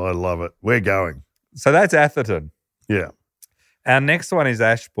sport. Oh, I love it. We're going. So that's Atherton. Yeah. Our next one is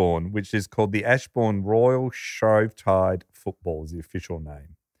Ashbourne, which is called the Ashbourne Royal Shrovetide Football is the official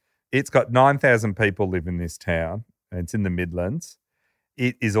name. It's got 9,000 people live in this town and it's in the Midlands.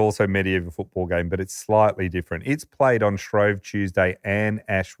 It is also a medieval football game, but it's slightly different. It's played on Shrove Tuesday and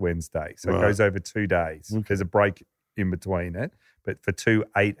Ash Wednesday. So it goes over 2 days. Okay. There's a break in between it, but for 2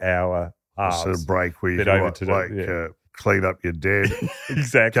 8-hour halves. Sort of break where you can clean up your dead.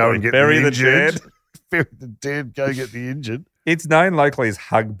 Exactly. Go and get Bury the dead. Bury the dead, go get the injured. It's known locally as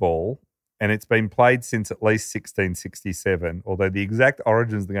hug ball, and it's been played since at least 1667, although the exact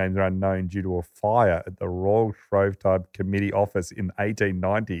origins of the games are unknown due to a fire at the Royal Shrovetide Committee office in the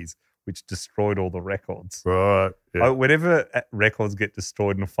 1890s, which destroyed all the records. Right. Yeah. Whenever records get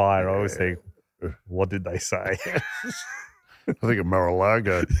destroyed in a fire, I always think, what did they say? I think of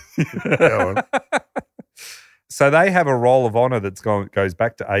Mar-a-Lago. Go on. So they have a roll of honour that goes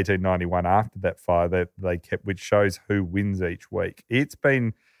back to 1891 after that fire that they kept, which shows who wins each week. It's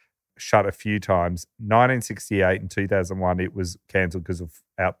been shut a few times. 1968 and 2001, it was cancelled because of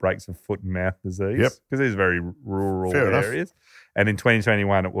outbreaks of foot and mouth disease. Yep. Because these are very rural Fair areas. enough. And in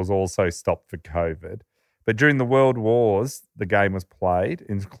 2021, it was also stopped for COVID. But during the World Wars, the game was played,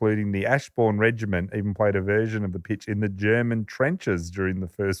 including the Ashbourne Regiment even played a version of the pitch in the German trenches during the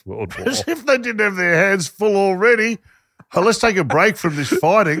First World War. As if they didn't have their hands full already. Oh, let's take a break from this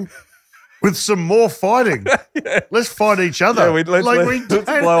fighting with some more fighting. Yeah. Let's fight each other. Yeah, let's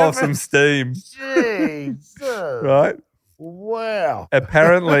blow off some steam. Jesus. Right? Wow.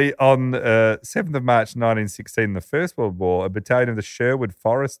 Apparently, on 7th of March 1916, the First World War, a battalion of the Sherwood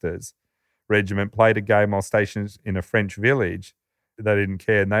Foresters Regiment played a game while stationed in a French village. They didn't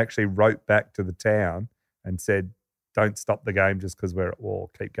care, and they actually wrote back to the town and said, don't stop the game just because we're at war.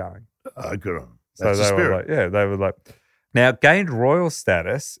 Keep going. Oh, good on them. So That's the they were spirit. like, they were like, now gained royal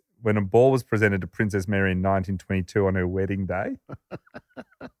status when a ball was presented to Princess Mary in 1922 on her wedding day.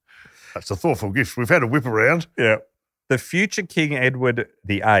 That's a thoughtful gift. We've had a whip around. Yeah. The future King Edward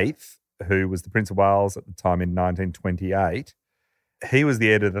VIII, who was the Prince of Wales at the time in 1928, he was the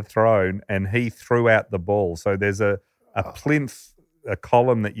heir to the throne and he threw out the ball. So there's a plinth, a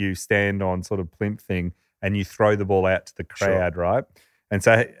column that you stand on, sort of plinth thing, and you throw the ball out to the crowd, right? And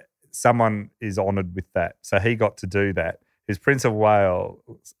so someone is honoured with that. So he got to do that. He was Prince of Wales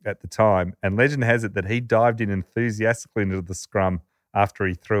at the time, and legend has it that he dived in enthusiastically into the scrum after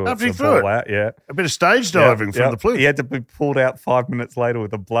he threw After he the threw ball it? out. Yeah. A bit of stage diving from the plinth. He had to be pulled out 5 minutes later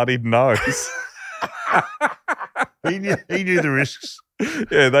with a bloodied nose. He knew the risks.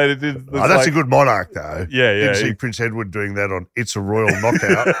 Yeah, they did. That's a good monarch, though. Yeah, Didn't see Prince Edward doing that on It's a Royal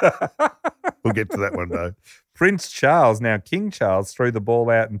Knockout. We'll get to that one day. Prince Charles, now King Charles, threw the ball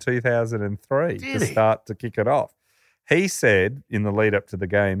out in 2003 to kick it off. He said in the lead up to the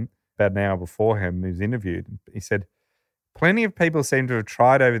game, about an hour before him, he was interviewed, he said, "Plenty of people seem to have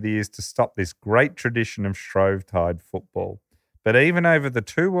tried over the years to stop this great tradition of Shrovetide football. But even over the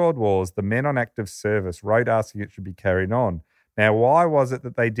 2 world wars, the men on active service wrote asking it should be carried on. Now, why was it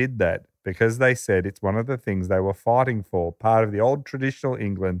that they did that? Because they said it's one of the things they were fighting for, part of the old traditional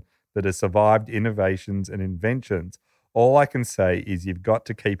England that has survived innovations and inventions. All I can say is you've got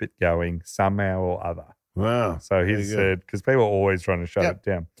to keep it going somehow or other." Wow. So he said, because people are always trying to shut it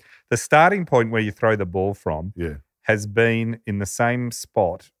down. The starting point where you throw the ball from has been in the same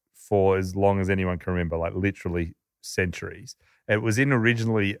spot for as long as anyone can remember, like literally centuries. It was in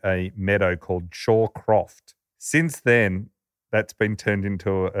originally a meadow called Shawcroft. Since then, that's been turned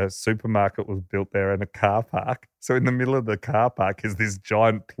into a supermarket was built there and a car park. So in the middle of the car park is this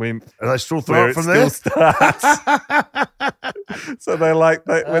giant plinth. And they still throw it from there? Still starts. So they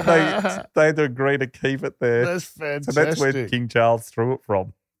had to agree to keep it there. That's fantastic. So that's where King Charles threw it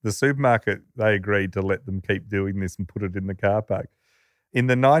from. The supermarket, they agreed to let them keep doing this and put it in the car park. In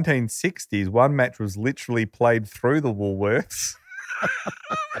the 1960s, one match was literally played through the Woolworths.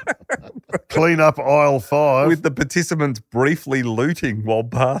 Clean up aisle 5. With the participants briefly looting while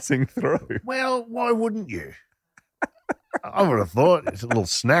passing through. Well, why wouldn't you? I would have thought it's a little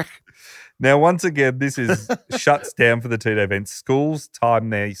snack. Now, once again, this is shuts down for the 2-day event. Schools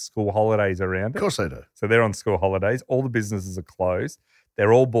time their school holidays around it. Of course they do. So they're on school holidays. All the businesses are closed.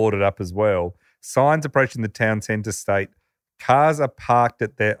 They're all boarded up as well. Signs approaching the town centre state, cars are parked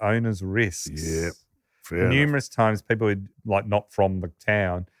at their owners' risks. Yep. Fair Numerous times people who not from the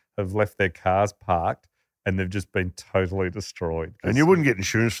town have left their cars parked and they've just been totally destroyed. And you wouldn't get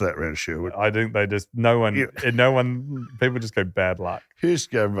insurance for that round, Sherwood. I think they just, people just go bad luck. Just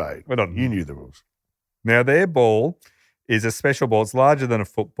go, mate. We're not- You knew the rules. Now, their ball is a special ball. It's larger than a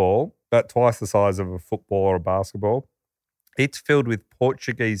football, about twice the size of a football or a basketball. It's filled with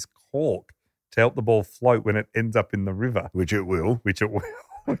Portuguese cork to help the ball float when it ends up in the river. Which it will. Which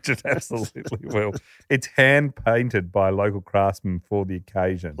it absolutely will. It's hand-painted by local craftsmen for the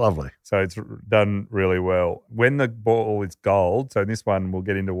occasion. Lovely. So it's done really well. When the ball is gold, so in this one we'll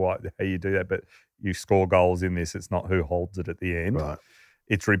get into how you do that, but you score goals in this. It's not who holds it at the end. Right.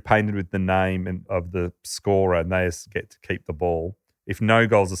 It's repainted with the name of the scorer and they get to keep the ball. If no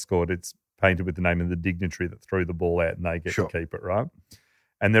goals are scored, it's painted with the name of the dignitary that threw the ball out and they get to keep it, right?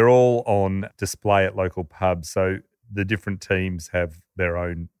 And they're all on display at local pubs. So the different teams have their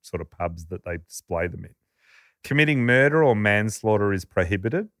own sort of pubs that they display them in. Committing murder or manslaughter is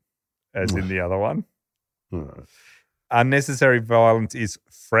prohibited, as in the other one. Unnecessary violence is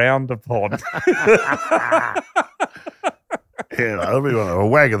frowned upon. Everyone, a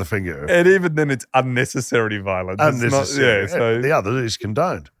wag of the finger. And even then it's unnecessary violence. Unnecessary. It's not, so the other is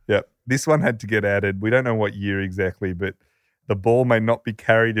condoned. Yeah. This one had to get added. We don't know what year exactly, but the ball may not be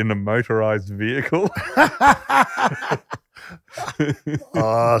carried in a motorised vehicle.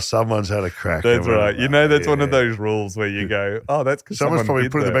 Someone's had a crack. That's right. That's one of those rules where you go, that's because someone's probably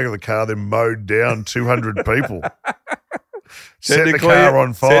put in the back of the car, then mowed down 200 people. Set the Technically, car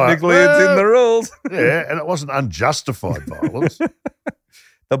on fire. Technically, it's in the rules. Yeah, and it wasn't unjustified violence.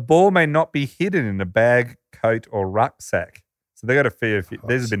 The ball may not be hidden in a bag, coat, or rucksack. So they got a fear.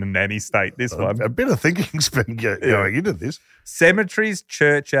 There's been a nanny state, this one. A bit of thinking's been going into this. Cemeteries,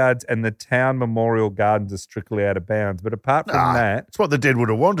 churchyards, and the town memorial gardens are strictly out of bounds. But apart from that... It's what the dead would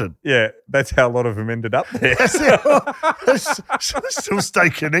have wanted. Yeah, that's how a lot of them ended up there. Still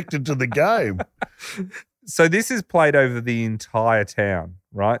stay connected to the game. So this is played over the entire town,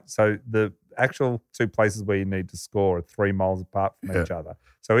 right? So the actual two places where you need to score are 3 miles apart from each other.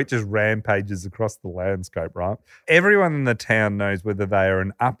 So it just rampages across the landscape, right? Everyone in the town knows whether they are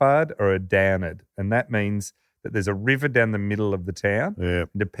an uppard or a downard, and that means that there's a river down the middle of the town. Yeah.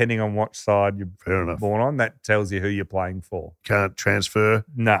 Depending on which side you're born on, that tells you who you're playing for. Can't transfer.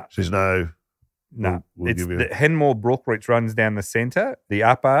 No. There's no. No. We'll It's give you the Henmore Brook, which runs down the centre. The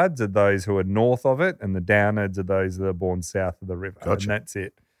uppards are those who are north of it, and the downards are those that are born south of the river. Gotcha. And that's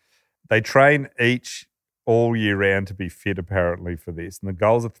it. They train each all year round to be fit, apparently, for this. And the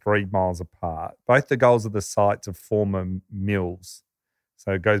goals are 3 miles apart. Both the goals are the sites of former mills.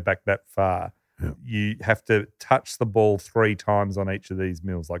 So it goes back that far. Yeah. You have to touch the ball 3 times on each of these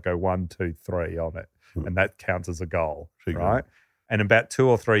mills, like go 1, 2, 3 on it. And that counts as a goal, right? And about 2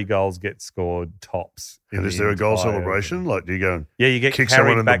 or 3 goals get scored tops. And is there a goal celebration? Like, do you go and you get kick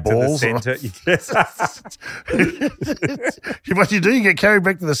someone in back the balls? to the centre. What do you do? You get carried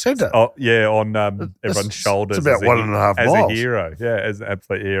back to the centre. Oh, yeah, on everyone's shoulders. It's about 1.5 as miles. a hero. Yeah, as an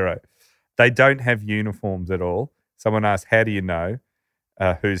absolute hero. They don't have uniforms at all. Someone asked, how do you know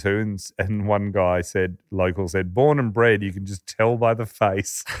who's who? And one guy said, local said, born and bred, you can just tell by the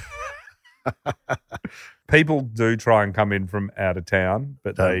face. People do try and come in from out of town,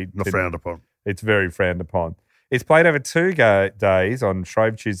 but Not frowned upon. It's very frowned upon. It's played over 2 days on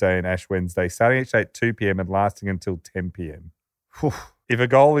Shrove Tuesday and Ash Wednesday, starting each day at 2 p.m. and lasting until 10 p.m. If a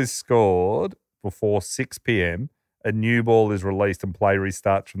goal is scored before 6 p.m., a new ball is released and play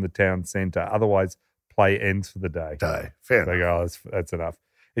restarts from the town centre. Otherwise, play ends for the day. Fair They enough. go, that's enough.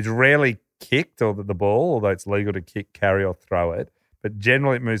 It's rarely kicked or the ball, although it's legal to kick, carry or throw it. But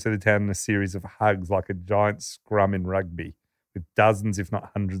generally it moves to the town in a series of hugs like a giant scrum in rugby with dozens, if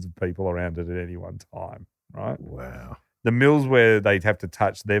not hundreds of people around it at any one time, right? Wow. The mills where they'd have to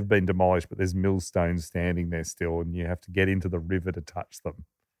touch, they've been demolished, but there's millstones standing there still and you have to get into the river to touch them.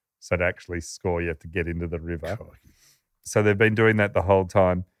 So to actually score, you have to get into the river. So they've been doing that the whole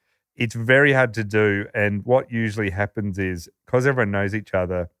time. It's very hard to do. And what usually happens is, because everyone knows each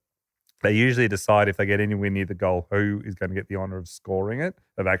other, they usually decide if they get anywhere near the goal who is going to get the honour of scoring it.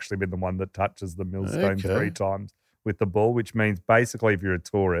 They've actually been the one that touches the millstone 3 times with the ball, which means basically if you're a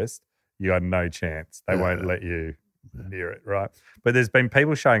tourist, you got no chance. They won't let you near it, right? But there's been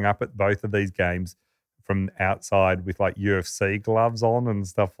people showing up at both of these games from outside with like UFC gloves on and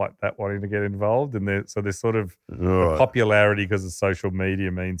stuff like that, wanting to get involved. And there's sort of popularity because of social media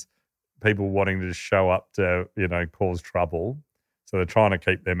means people wanting to just show up to, cause trouble. So they're trying to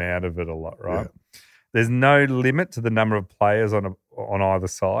keep them out of it a lot, right? Yeah. There's no limit to the number of players on either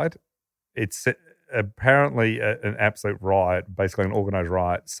side. It's apparently an absolute riot, basically an organised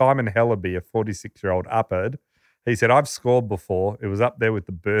riot. Simon Hellaby, a 46-year-old uppard, he said, I've scored before. It was up there with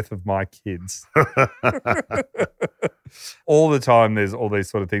the birth of my kids. All the time there's all these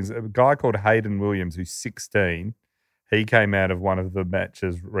sort of things. A guy called Hayden Williams, who's 16, he came out of one of the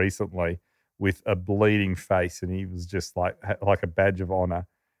matches recently with a bleeding face, and he was just like a badge of honour.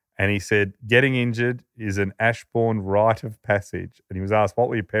 And he said, getting injured is an Ashbourne rite of passage. And he was asked, what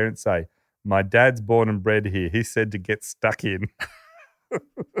will your parents say? My dad's born and bred here. He said to get stuck in.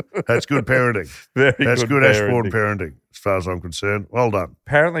 That's good parenting. That's good Ashbourne parenting, as far as I'm concerned. Well done.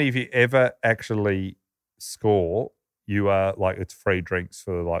 Apparently, if you ever actually score, you are like, it's free drinks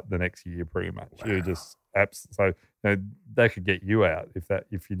for like the next year pretty much. Wow. You're just so they could get you out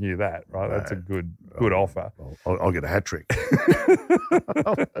if you knew that, right? Wow. That's a good offer. I'll get a hat trick.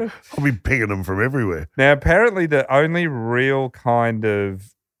 I'll be picking them from everywhere. Now, apparently, the only real kind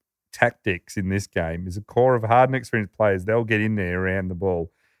of tactics in this game is a core of hard and experienced players. They'll get in there around the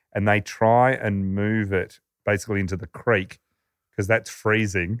ball and they try and move it basically into the creek because that's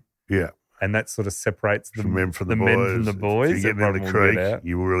freezing. Yeah. And that sort of separates the men from the boys. If you get in the creek,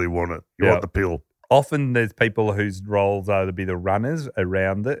 you really want it. You want the pill. Often there's people whose roles are to be the runners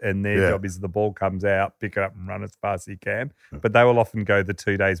around it, and their job is the ball comes out, pick it up and run as fast as you can. But they will often go the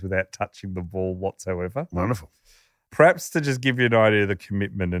 2 days without touching the ball whatsoever. Wonderful. Perhaps to just give you an idea of the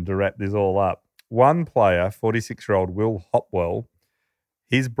commitment and to wrap this all up, one player, 46-year-old Will Hopwell,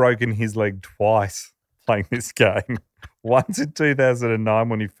 he's broken his leg twice playing this game. Once in 2009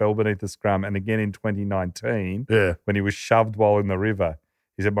 when he fell beneath a scrum, and again in 2019 when he was shoved while in the river.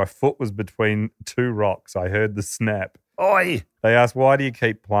 He said, my foot was between 2 rocks. I heard the snap. Oi! They asked, why do you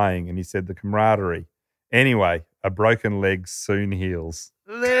keep playing? And he said, the camaraderie. Anyway, a broken leg soon heals.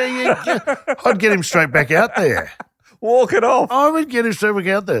 There you go. I'd get him straight back out there. Walk it off. I would get him straight back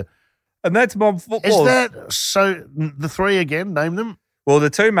out there. And that's mob football. Is that so? The 3 again, name them. Well,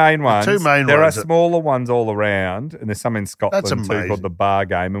 the 2 main ones. There are ones. smaller ones all around, and there's some in Scotland too called the Bar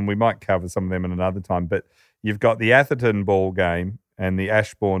Game, and we might cover some of them in another time. But you've got the Atherton Ball Game, and the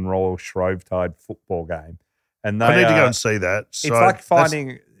Ashbourne Royal Shrovetide football game. And I need to go and see that. It's like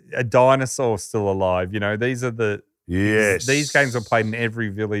finding a dinosaur still alive. You know, these are the Yes. These games are played in every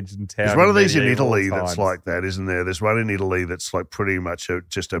village and town. There's one of these in medieval Italy times. that's like that, isn't there? There's one in Italy that's like pretty much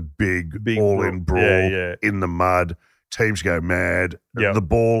just a big all-in brawl in the mud. Teams go mad. Yeah. The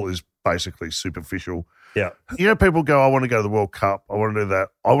ball is basically superficial. Yeah. You know, people go, I want to go to the World Cup. I want to do that.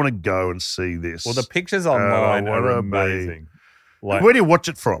 I want to go and see this. Well, the pictures online are wanna amazing. Like, where do you watch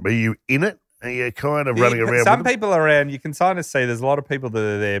it from? Are you in it? Are you kind of running around? Some with them? people around, you can kind of see there's a lot of people that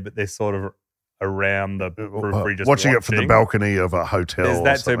are there, but they're sort of around the periphery just watching it from the balcony of a hotel. There's or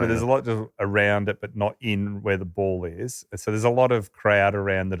that too, something. but there's a lot just around it, but not in where the ball is. So there's a lot of crowd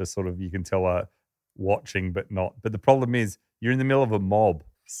around that are sort of, you can tell, are watching, but not. But the problem is you're in the middle of a mob,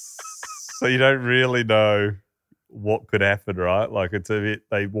 so you don't really know what could happen, right? Like it's a bit,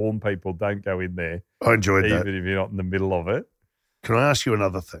 they warn people, don't go in there. I enjoyed that. Even if you're not in the middle of it. Can I ask you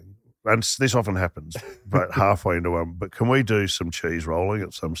another thing? And this often happens, but halfway into one. But can we do some cheese rolling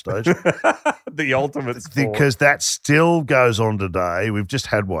at some stage? The ultimate sport. Because that still goes on today. We've just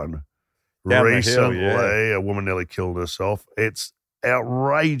had one Down the recently. hill, yeah. A woman nearly killed herself. It's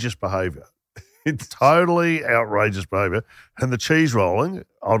outrageous behaviour. It's totally outrageous behaviour. And the cheese rolling,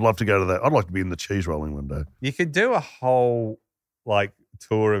 I'd love to go to that. I'd like to be in the cheese rolling one day. You could do a whole like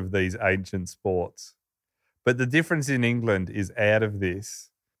tour of these ancient sports. But the difference in England is out of this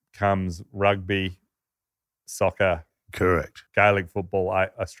comes rugby, soccer, Correct. Gaelic football,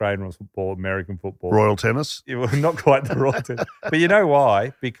 Australian rules football, American football. Royal tennis? Not quite the Royal tennis. But you know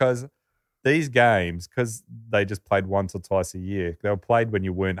why? Because these games, because they just played once or twice a year, they were played when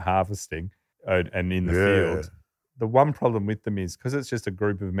you weren't harvesting and in the field. The one problem with them is because it's just a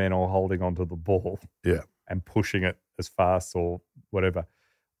group of men all holding onto the ball and pushing it as fast or whatever.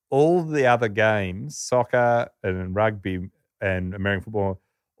 All the other games, soccer and rugby and American football,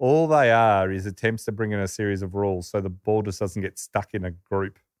 all they are is attempts to bring in a series of rules so the ball just doesn't get stuck in a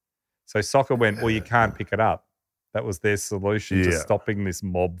group. So soccer went, well, you can't pick it up. That was their solution to stopping this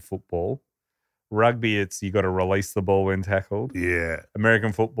mob football. Rugby, it's you got to release the ball when tackled. Yeah.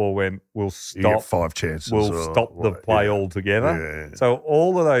 American football went, we'll You get stop. 5 chances. We'll stop the play altogether. Yeah. So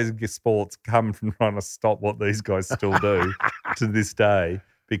all of those sports come from trying to stop what these guys still do to this day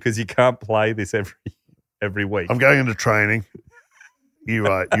because you can't play this every week. I'm going into training.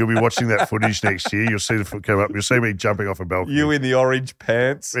 You'll be watching that footage next year. You'll see the foot come up. You'll see me jumping off a balcony. You in the orange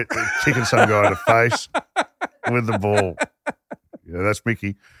pants. Kicking some guy in the face with the ball. Yeah, that's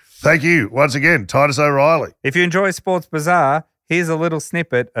Mickey. Thank you once again, Titus O'Reilly. If you enjoy Sports Bazaar, here's a little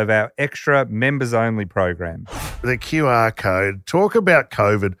snippet of our extra members-only program. The QR code. Talk about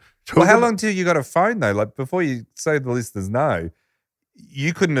COVID. Well, how long till you got a phone, though? Like, before you, so the listeners know,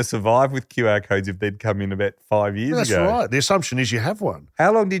 you couldn't have survived with QR codes if they'd come in about 5 years That's ago. That's right. The assumption is you have one.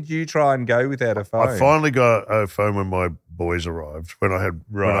 How long did you try and go without a phone? I finally got a phone when my boys arrived.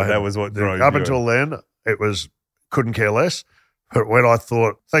 That was what drove up you. until then, it was couldn't care less. But when I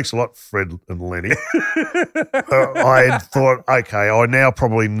thought, thanks a lot, Fred and Lenny, I had thought, okay, I now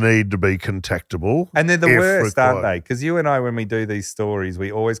probably need to be contactable. And they're the worst, required. aren't they? Because you and I, when we do these stories,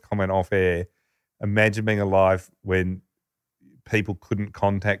 we always comment off air. Imagine being alive when people couldn't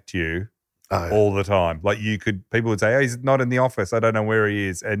contact you all the time. Like people would say, oh, he's not in the office. I don't know where he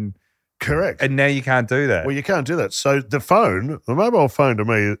is. And correct. And now you can't do that. Well, you can't do that. So the mobile phone to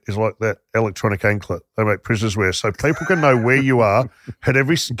me is like that electronic anklet they make prisoners wear. So people can know where you are at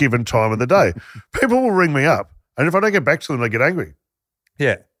every given time of the day. People will ring me up, and if I don't get back to them, they get angry.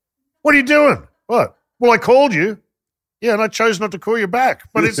 Yeah. What are you doing? What? Well, I called you. Yeah, and I chose not to call you back.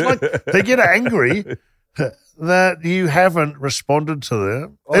 But it's like they get angry that you haven't responded to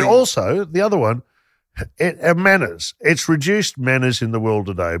them. And also, the other one, manners. It's reduced manners in the world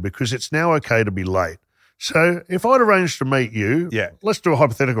today because it's now okay to be late. So if I'd arranged to meet you, let's do a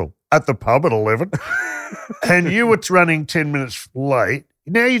hypothetical, at the pub at 11, and you were running 10 minutes late,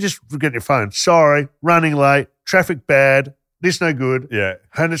 now you just forget your phone. Sorry, running late, traffic bad, this no good. Yeah.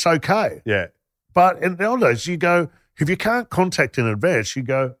 And it's okay. Yeah. But in the old days, you go, if you can't contact in advance, you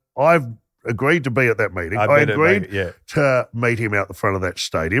go, I've agreed to be at that meeting. I agreed to meet him out the front of that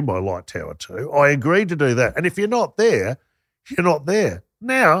stadium by Light Tower 2. I agreed to do that. And if you're not there, you're not there.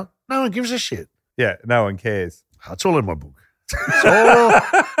 Now, no one gives a shit. Yeah, no one cares. It's all in my book.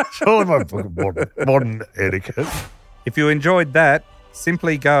 It's all in my book of modern etiquette. If you enjoyed that,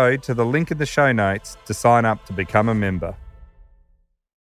 simply go to the link in the show notes to sign up to become a member.